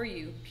heaven for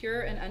you,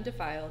 pure and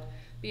undefiled,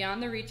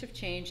 beyond the reach of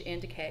change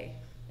and decay.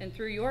 And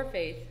through your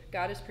faith,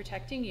 God is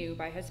protecting you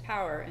by his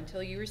power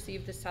until you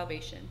receive this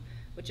salvation,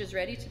 which is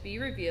ready to be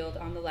revealed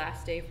on the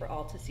last day for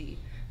all to see.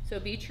 So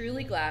be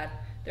truly glad.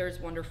 There is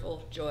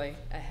wonderful joy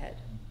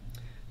ahead.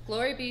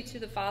 Glory be to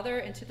the Father,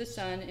 and to the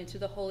Son, and to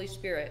the Holy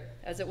Spirit,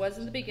 as it was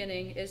in the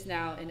beginning, is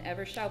now, and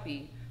ever shall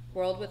be,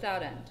 world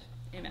without end.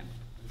 Amen.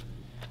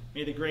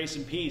 May the grace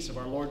and peace of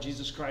our Lord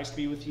Jesus Christ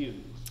be with you.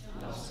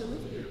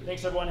 Absolutely.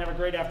 Thanks, everyone. Have a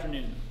great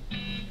afternoon.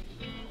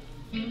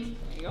 There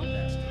you go.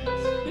 That's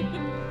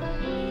nice.